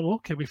think, well,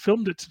 okay, we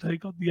filmed it today,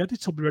 God, the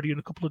edit will be ready in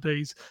a couple of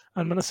days.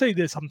 And when I say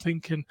this, I'm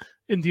thinking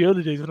in the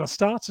early days when I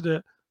started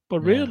it,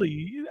 but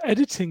really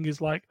editing is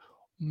like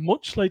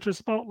much later. It's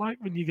about like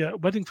when you get a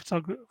wedding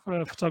photographer,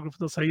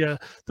 they'll say, yeah,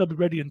 they'll be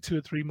ready in 2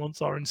 or 3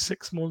 months or in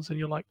 6 months. And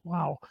you're like,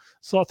 wow.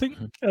 So I think,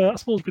 I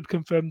suppose we could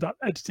confirm that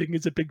editing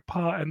is a big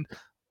part. And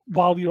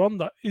while you're on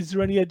that, is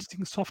there any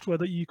editing software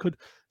that you could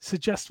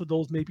suggest for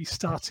those maybe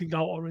starting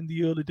out or in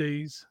the early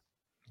days?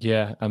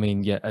 Yeah, I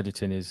mean, yeah,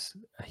 editing is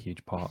a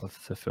huge part of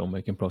the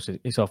filmmaking process.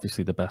 It's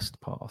obviously the best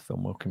part of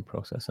filmmaking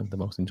process and the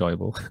most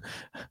enjoyable,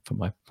 from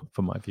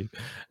my view.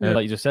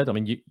 Like you just said, I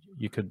mean,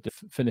 you could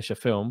finish a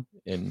film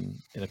in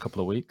a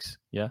couple of weeks.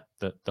 Yeah,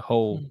 the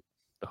whole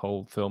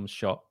film's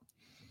shot,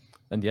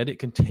 and the edit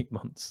can take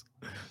months.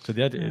 So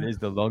the editing is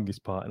the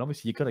longest part, and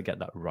obviously you've got to get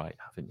that right,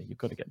 haven't you? You've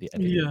got to get the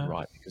editing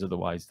right, because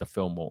otherwise the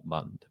film won't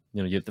land.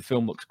 You know, the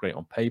film looks great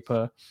on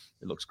paper,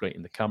 it looks great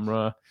in the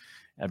camera.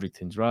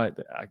 Everything's right.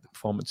 The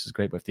performance is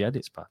great, but if the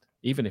edit's bad,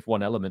 even if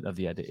one element of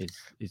the edit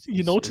is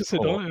you notice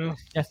it, don't you?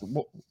 Yeah.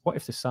 What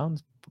if the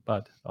sound's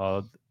bad,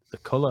 or the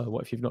color?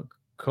 What if you've not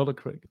color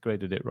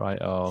graded it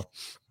right, or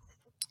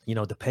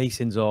the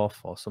pacing's off,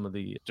 or some of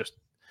the it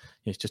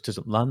just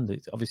doesn't land.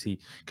 It's obviously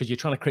because you're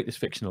trying to create this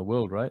fictional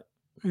world, right?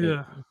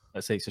 Yeah.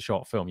 Let's say it's a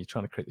short film. You're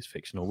trying to create this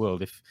fictional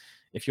world.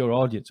 If your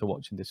audience are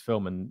watching this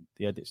film and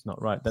the edit's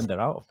not right, then they're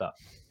out of that.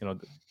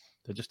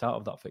 They're just out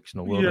of that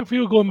fictional world. Yeah, if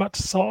we were going back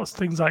to sort of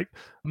things like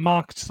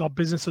marketers or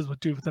businesses would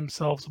do for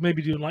themselves,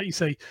 maybe doing, like you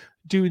say,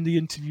 doing the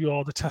interview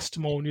or the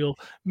testimonial,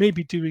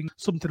 maybe doing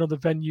something on the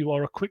venue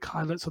or a quick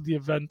highlights of the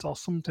event or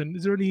something.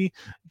 Is there any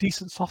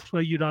decent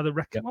software you'd either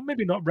recommend, or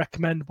maybe not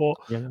recommend, but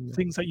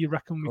things that you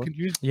reckon we can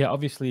use? Yeah,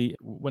 obviously,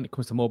 when it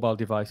comes to mobile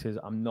devices,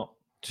 I'm not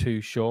too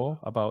sure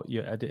about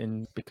your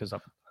editing because I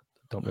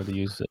don't really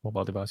use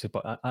mobile devices,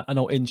 but I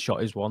know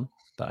InShot is one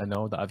that I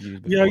know that I've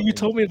used before. Yeah, you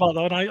told me about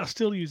that, and I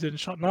still use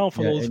InShot now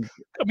for those.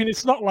 I mean,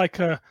 it's not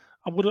like I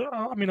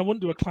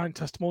wouldn't do a client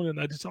testimonial and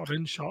edit it on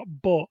InShot,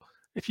 but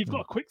if you've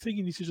got a quick thing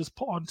you need to just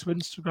put onto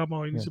Instagram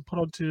or you need to put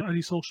onto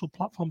any social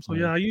platform. So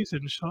I use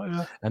InShot,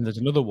 yeah. And there's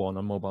another one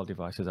on mobile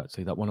devices,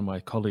 actually, that one of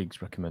my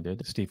colleagues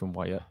recommended, Stephen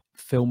Wyatt,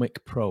 Filmic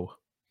Pro.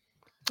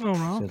 Oh,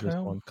 right, so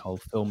there's one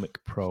called Filmic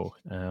Pro.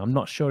 I'm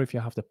not sure if you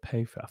have to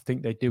pay for it. I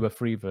think they do a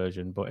free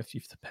version, but if you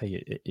have to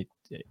pay it,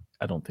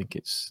 I don't think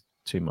it's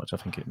too much. I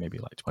think it may be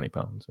like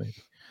 £20 maybe.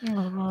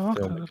 Oh, right,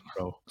 Filmic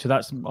Pro. So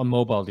that's on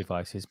mobile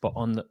devices, but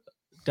on the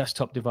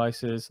desktop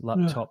devices,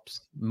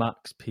 laptops,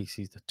 Macs,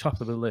 PCs, the top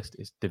of the list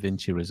is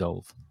DaVinci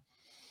Resolve.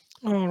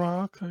 Oh,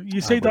 right, okay. You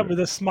say that with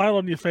a smile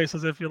on your face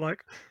as if you're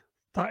like,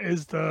 that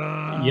is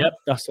the... Yep,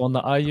 that's the one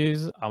that I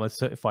use. I'm a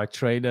certified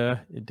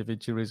trainer in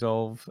DaVinci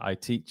Resolve. I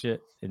teach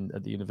it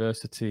at the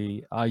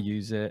university. I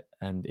use it,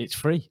 and it's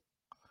free.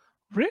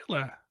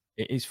 Really?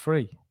 It is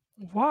free.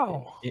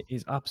 Wow. It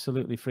is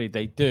absolutely free.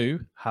 They do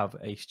have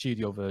a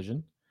studio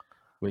version,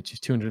 which is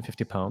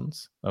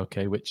 £250.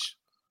 Okay, which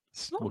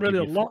it's not really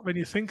a lot when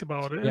you think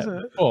about it, is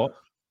it? But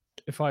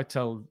if I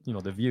tell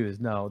the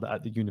viewers now that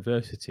at the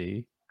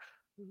university,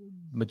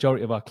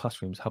 majority of our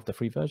classrooms have the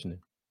free version in.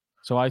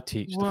 So I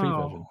teach the free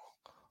version.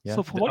 Yeah.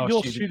 So for what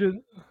your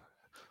student...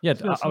 Yeah,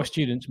 our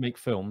students make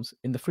films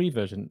in the free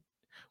version.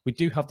 We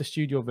do have the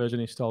studio version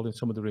installed in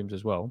some of the rooms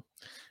as well.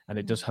 And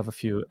it does have a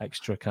few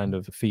extra kind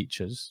of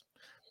features.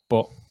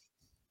 But...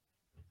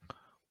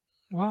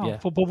 Wow. Yeah,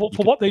 for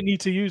what they need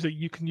to use it,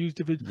 you can use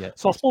DaVinci. Yeah,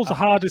 so I suppose the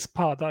hardest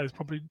part, that is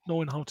probably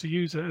knowing how to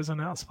use it, isn't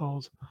it, I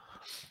suppose?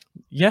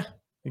 Yeah,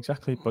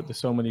 exactly. But there's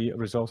so many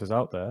resources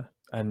out there.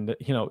 And,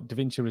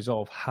 DaVinci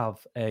Resolve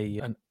have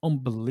an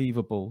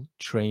unbelievable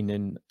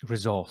training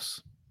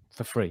resource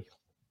for free.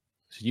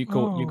 So you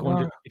go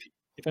on,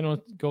 if anyone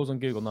goes on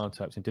Google now and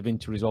types in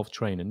DaVinci Resolve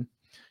training,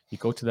 you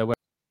go to their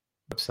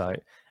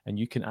website and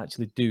you can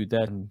actually do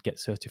that and get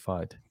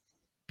certified,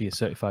 be a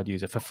certified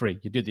user for free.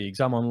 You do the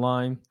exam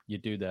online, you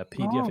do their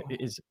PDF.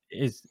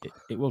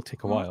 It will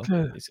take a while.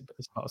 It's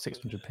about a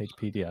 600-page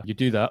PDF. You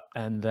do that,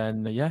 and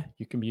then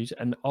you can use it.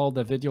 And all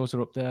the videos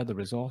are up there, the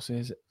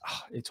resources.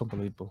 It's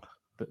unbelievable.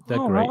 They're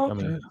great. Right,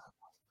 okay.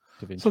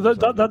 I mean, so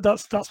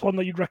that's one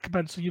that you'd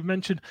recommend. So you've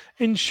mentioned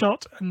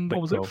InShot and what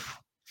was it?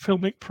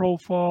 Filmic Pro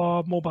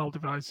for mobile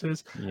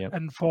devices,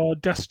 and for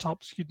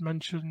desktops, you'd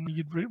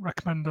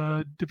recommend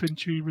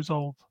DaVinci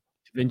Resolve.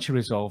 DaVinci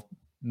Resolve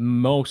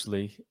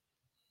mostly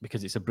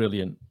because it's a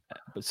brilliant,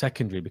 but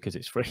secondary because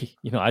it's free.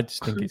 I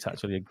just think it's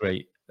actually a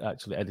great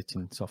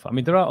editing software. I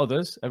mean, there are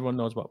others. Everyone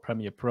knows about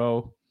Premiere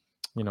Pro,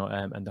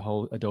 and the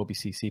whole Adobe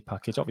CC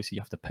package. Obviously,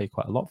 you have to pay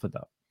quite a lot for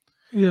that.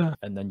 Yeah.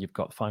 And then you've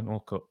got Final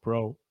Cut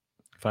Pro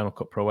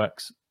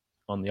X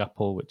on the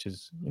Apple, which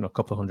is a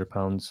couple of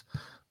 £100.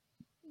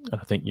 And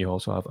I think you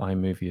also have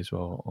iMovie as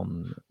well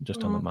on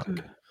the Mac.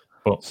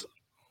 But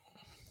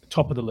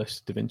top of the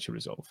list, DaVinci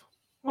Resolve.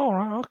 All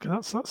right, Okay,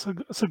 that's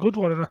a good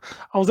one. And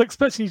I was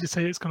expecting you to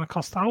say it's going to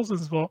cost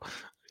thousands, but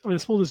I mean, I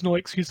suppose there's no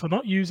excuse for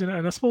not using it.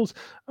 And I suppose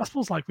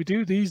like we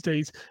do these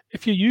days,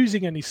 if you're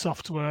using any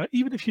software,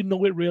 even if you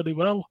know it really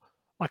well,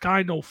 like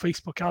I know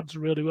Facebook ads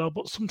really well,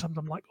 but sometimes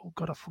I'm like, oh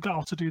God, I forgot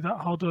how to do that.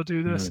 How do I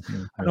do this?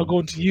 And I'll go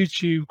into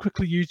YouTube,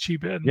 quickly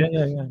YouTube it,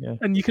 Yeah.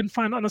 and you can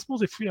find. And I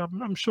suppose if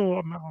I'm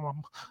sure,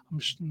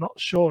 not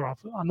sure.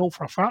 I know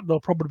for a fact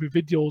there'll probably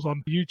be videos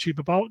on YouTube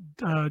about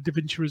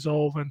DaVinci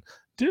Resolve and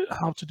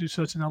how to do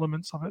certain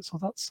elements of it. So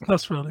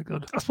that's really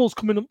good. I suppose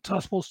coming up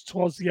to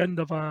towards the end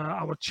of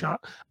our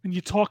chat, when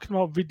you're talking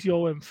about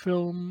video and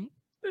film,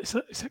 it's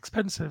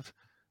expensive.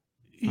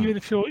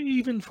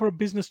 Even for a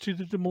business to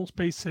do the most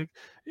basic,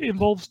 it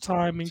involves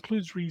time,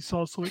 includes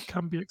resource, so it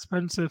can be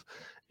expensive.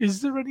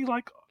 Is there any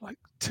like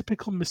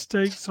typical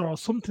mistakes or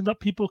something that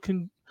people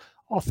can,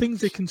 or things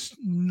they can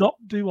not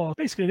do, or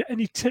basically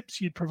any tips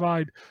you'd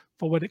provide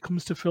for when it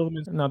comes to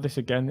filming? Now, this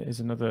again is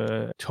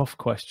another tough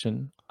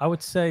question. I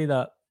would say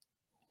that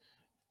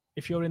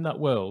if you're in that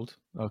world,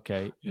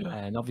 okay,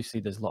 and obviously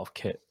there's a lot of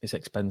kit, it's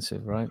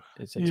expensive, right?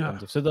 It's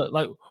expensive. So that,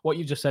 like what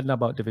you just said now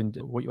about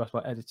what you asked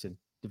about editing,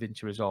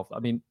 DaVinci Resolve. I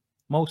mean,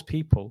 most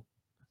people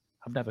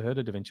have never heard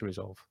of DaVinci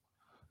Resolve.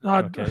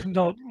 Okay.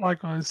 No,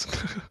 likewise.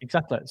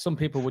 Exactly. Some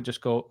people would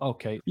just go,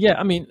 okay, yeah.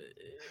 I mean,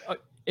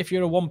 if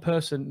you're a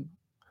one-person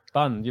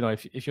band,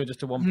 if you're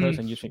just a one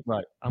person, you think,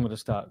 right, I'm going to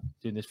start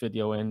doing this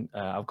video in.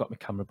 I've got my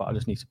camera, but I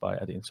just need to buy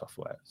editing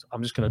software. So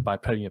I'm just going to buy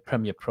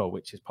Premiere Pro,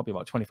 which is probably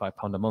about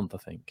 £25 a month, I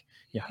think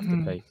you have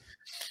to pay.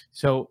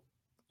 So,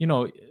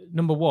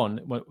 number one,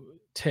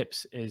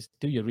 tips is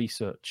do your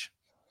research.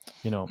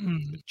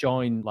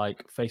 Join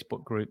like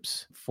Facebook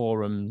groups,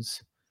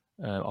 forums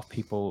of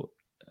people,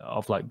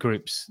 of like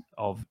groups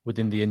of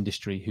within the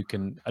industry who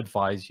can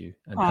advise you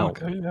and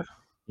help. Okay,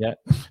 Yeah.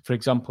 For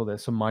example,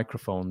 there's some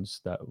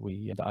microphones that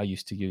I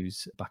used to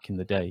use back in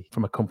the day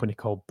from a company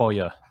called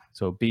Boya.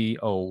 So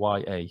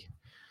BOYA.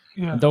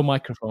 Yeah. And those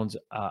microphones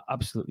are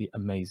absolutely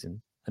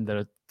amazing. And they're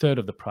a third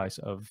of the price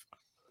of,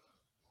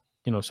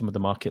 some of the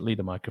market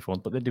leader microphones,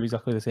 but they do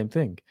exactly the same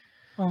thing.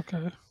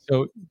 Okay.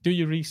 So do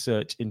your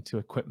research into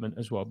equipment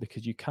as well,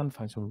 because you can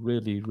find some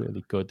really,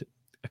 really good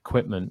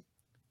equipment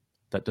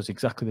that does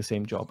exactly the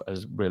same job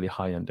as really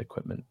high-end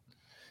equipment.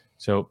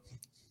 So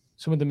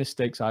some of the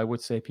mistakes I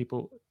would say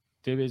people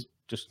do is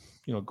just,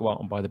 go out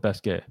and buy the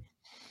best gear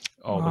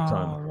all the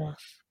time. Right.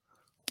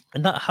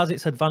 And that has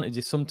its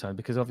advantages sometimes,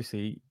 because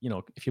obviously,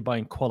 if you're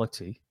buying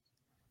quality,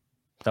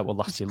 that will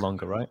last you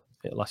longer, right?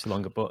 It'll last you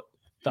longer. But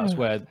that's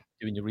where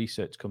doing your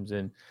research comes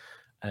in,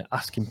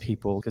 asking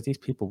people, because these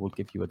people will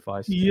give you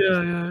advice.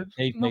 Yeah.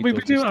 No, we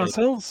do it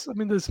ourselves. I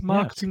mean, there's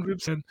marketing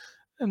groups and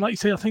like you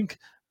say, I think,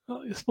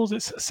 I suppose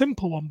it's a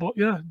simple one, but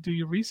do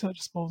your research.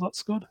 I suppose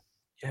that's good.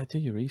 Yeah, do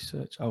your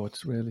research. I would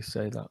really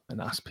say that,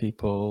 and ask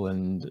people,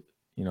 and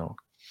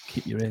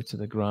keep your ear to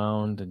the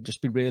ground, and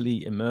just be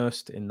really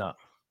immersed in that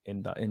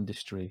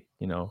industry.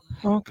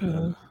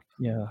 Okay.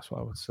 Yeah, that's what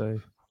I would say.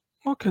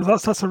 Okay,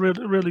 that's a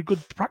really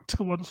good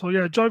practical one. So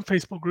join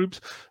Facebook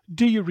groups,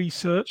 do your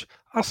research,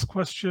 ask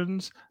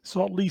questions.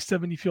 So at least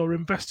then, if you're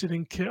invested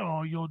in kit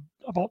or you're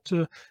about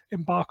to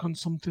embark on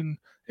something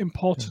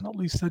important, at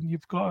least then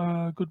you've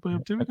got a good way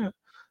of doing it.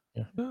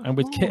 Yeah. And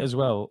with kit as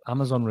well,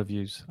 Amazon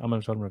reviews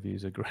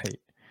are great.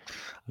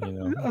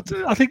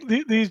 I think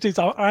these days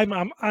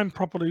I'm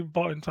probably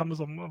bought into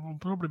Amazon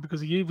probably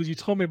because of you. Because you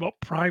told me about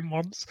Prime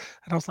once,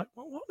 and I was like,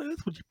 well, what on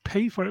earth would you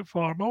pay for it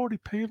for? I'm already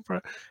paying for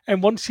it.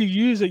 And once you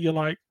use it, you're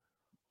like,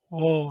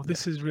 whoa,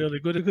 this is really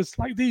good. Because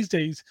like these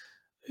days,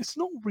 it's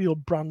not real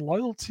brand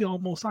loyalty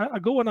almost. I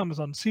go on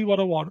Amazon, see what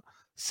I want,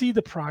 see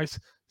the price,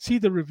 see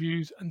the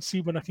reviews, and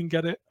see when I can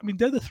get it. I mean,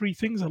 they're the three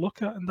things I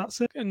look at, and that's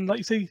it. And like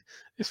you say,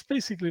 it's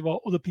basically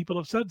what other people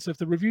have said. So if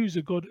the reviews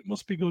are good, it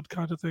must be good,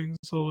 kind of thing.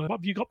 So what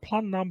have you got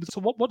planned now? So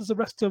what does the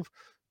rest of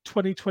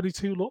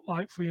 2022 look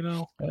like for you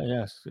now?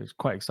 Yes, it's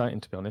quite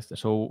exciting, to be honest.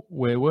 So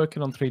we're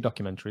working on 3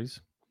 documentaries.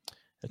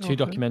 Two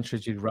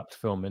documentaries you've wrapped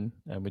filming,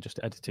 and we're just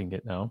editing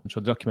it now. So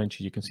the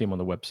documentaries, you can see them on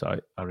the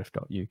website,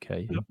 aarif.uk.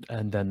 Yep.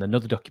 And then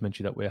another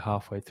documentary that we're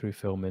halfway through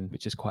filming,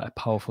 which is quite a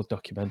powerful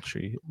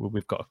documentary.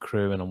 We've got a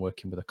crew, and I'm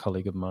working with a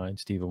colleague of mine,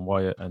 Stephen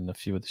Wyatt, and a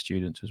few of the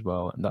students as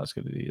well. And that's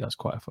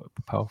quite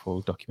a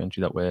powerful documentary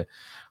that we're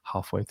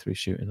halfway through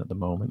shooting at the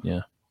moment.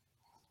 Yeah.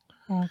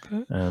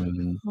 Okay.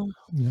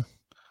 Yeah.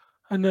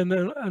 And then,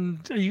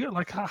 are you,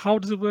 like, how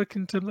does it work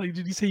in terms? Like,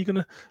 did you say you're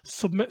gonna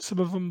submit some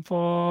of them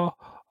for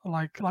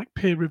like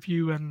peer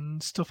review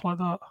and stuff like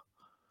that?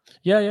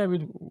 Yeah.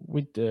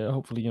 We'd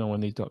hopefully, when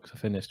these docs are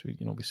finished, we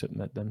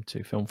submit them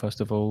to film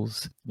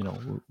festivals.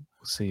 We'll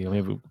see. I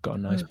mean, we've got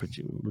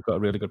a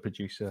really good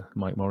producer,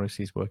 Mike Morris.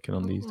 He's working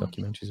on these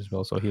documentaries as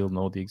well, so he'll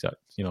know the exact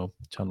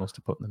channels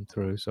to put them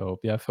through. So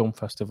yeah, film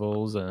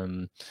festivals,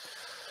 and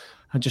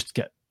just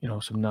get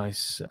some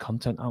nice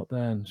content out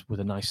there, and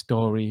with a nice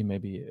story.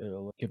 Maybe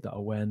it'll give that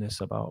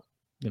awareness about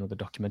the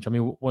documentary. I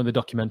mean, one of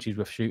the documentaries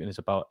we're shooting is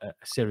about a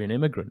Syrian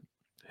immigrant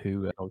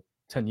who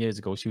 10 years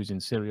ago, she was in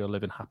Syria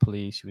living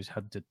happily. She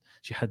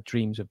had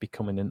dreams of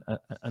becoming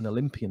an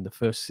Olympian, the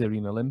first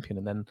Syrian Olympian,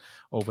 and then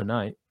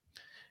overnight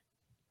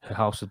her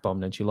house was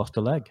bombed and she lost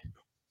a leg.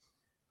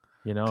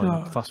 You know, and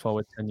God. fast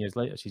forward 10 years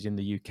later, she's in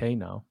the UK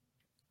now.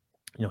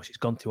 You know, she's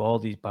gone through all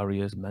these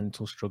barriers,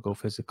 mental struggle,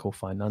 physical,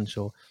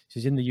 financial.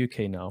 She's in the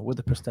UK now with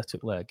a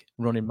prosthetic leg,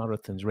 running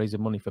marathons,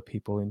 raising money for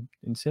people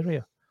in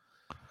Syria.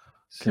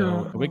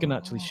 So we're going to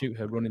actually shoot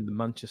her running the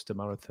Manchester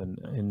Marathon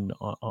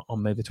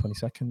on May the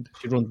 22nd.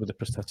 She runs with a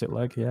prosthetic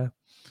leg, yeah.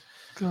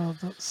 God,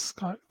 that's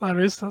quite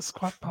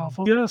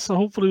powerful. Yeah, so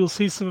hopefully we'll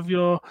see some of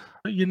your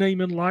name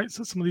and lights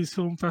at some of these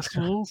film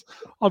festivals.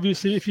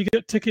 Obviously, if you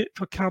get a ticket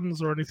for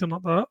Cannes or anything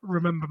like that,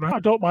 remember me. I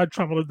don't mind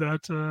traveling there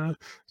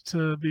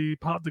to be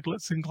part of the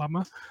glitz and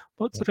glamour.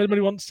 But if anybody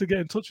wants to get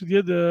in touch with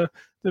you,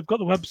 they've got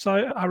the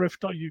website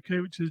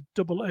arif.uk, which is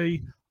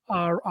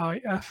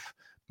AARIF.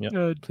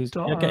 Yeah, please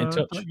get in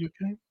touch.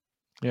 .uk.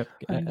 Yeah,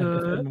 and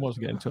if anyone wants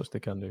to get in touch, they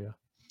can do. Yeah.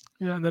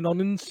 Yeah, and then on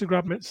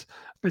Instagram, it's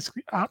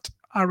basically at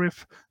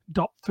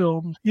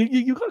arif.film.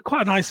 You've got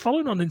quite a nice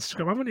following on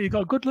Instagram, haven't you? You've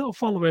got a good little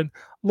following,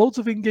 loads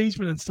of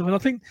engagement and stuff. And I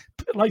think,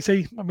 like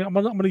say, I mean, I'm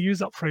going to use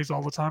that phrase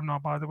all the time now,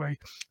 by the way.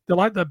 They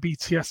like their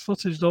BTS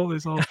footage, don't they?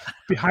 So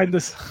behind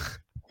this.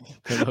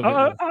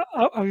 Yeah,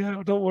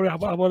 don't worry. I'm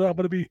going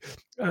to be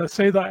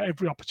say that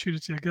every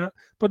opportunity I get.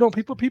 But no,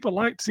 people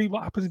like to see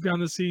what happens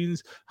behind the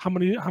scenes. How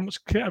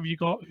much kit have you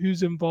got?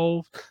 Who's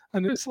involved?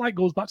 And it's like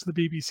goes back to the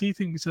BBC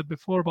thing we said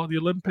before about the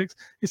Olympics.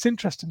 It's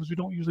interesting because we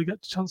don't usually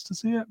get a chance to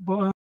see it.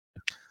 But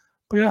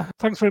yeah,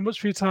 thanks very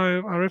much for your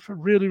time, Aarif.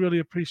 Really, really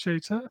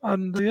appreciate it.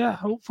 And yeah,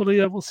 hopefully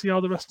we'll see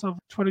how the rest of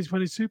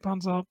 2022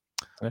 pans out.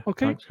 Yeah,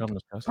 okay. Thanks for having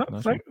us,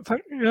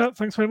 guys.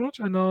 Thanks very much,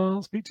 and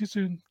I'll speak to you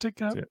soon. Take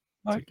care.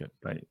 Bye.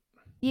 Bye.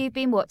 You've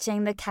been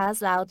watching the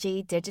Aarif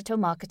Laljee Digital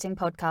Marketing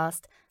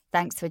Podcast.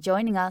 Thanks for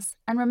joining us,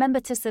 and remember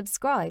to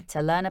subscribe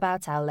to learn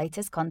about our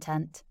latest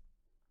content.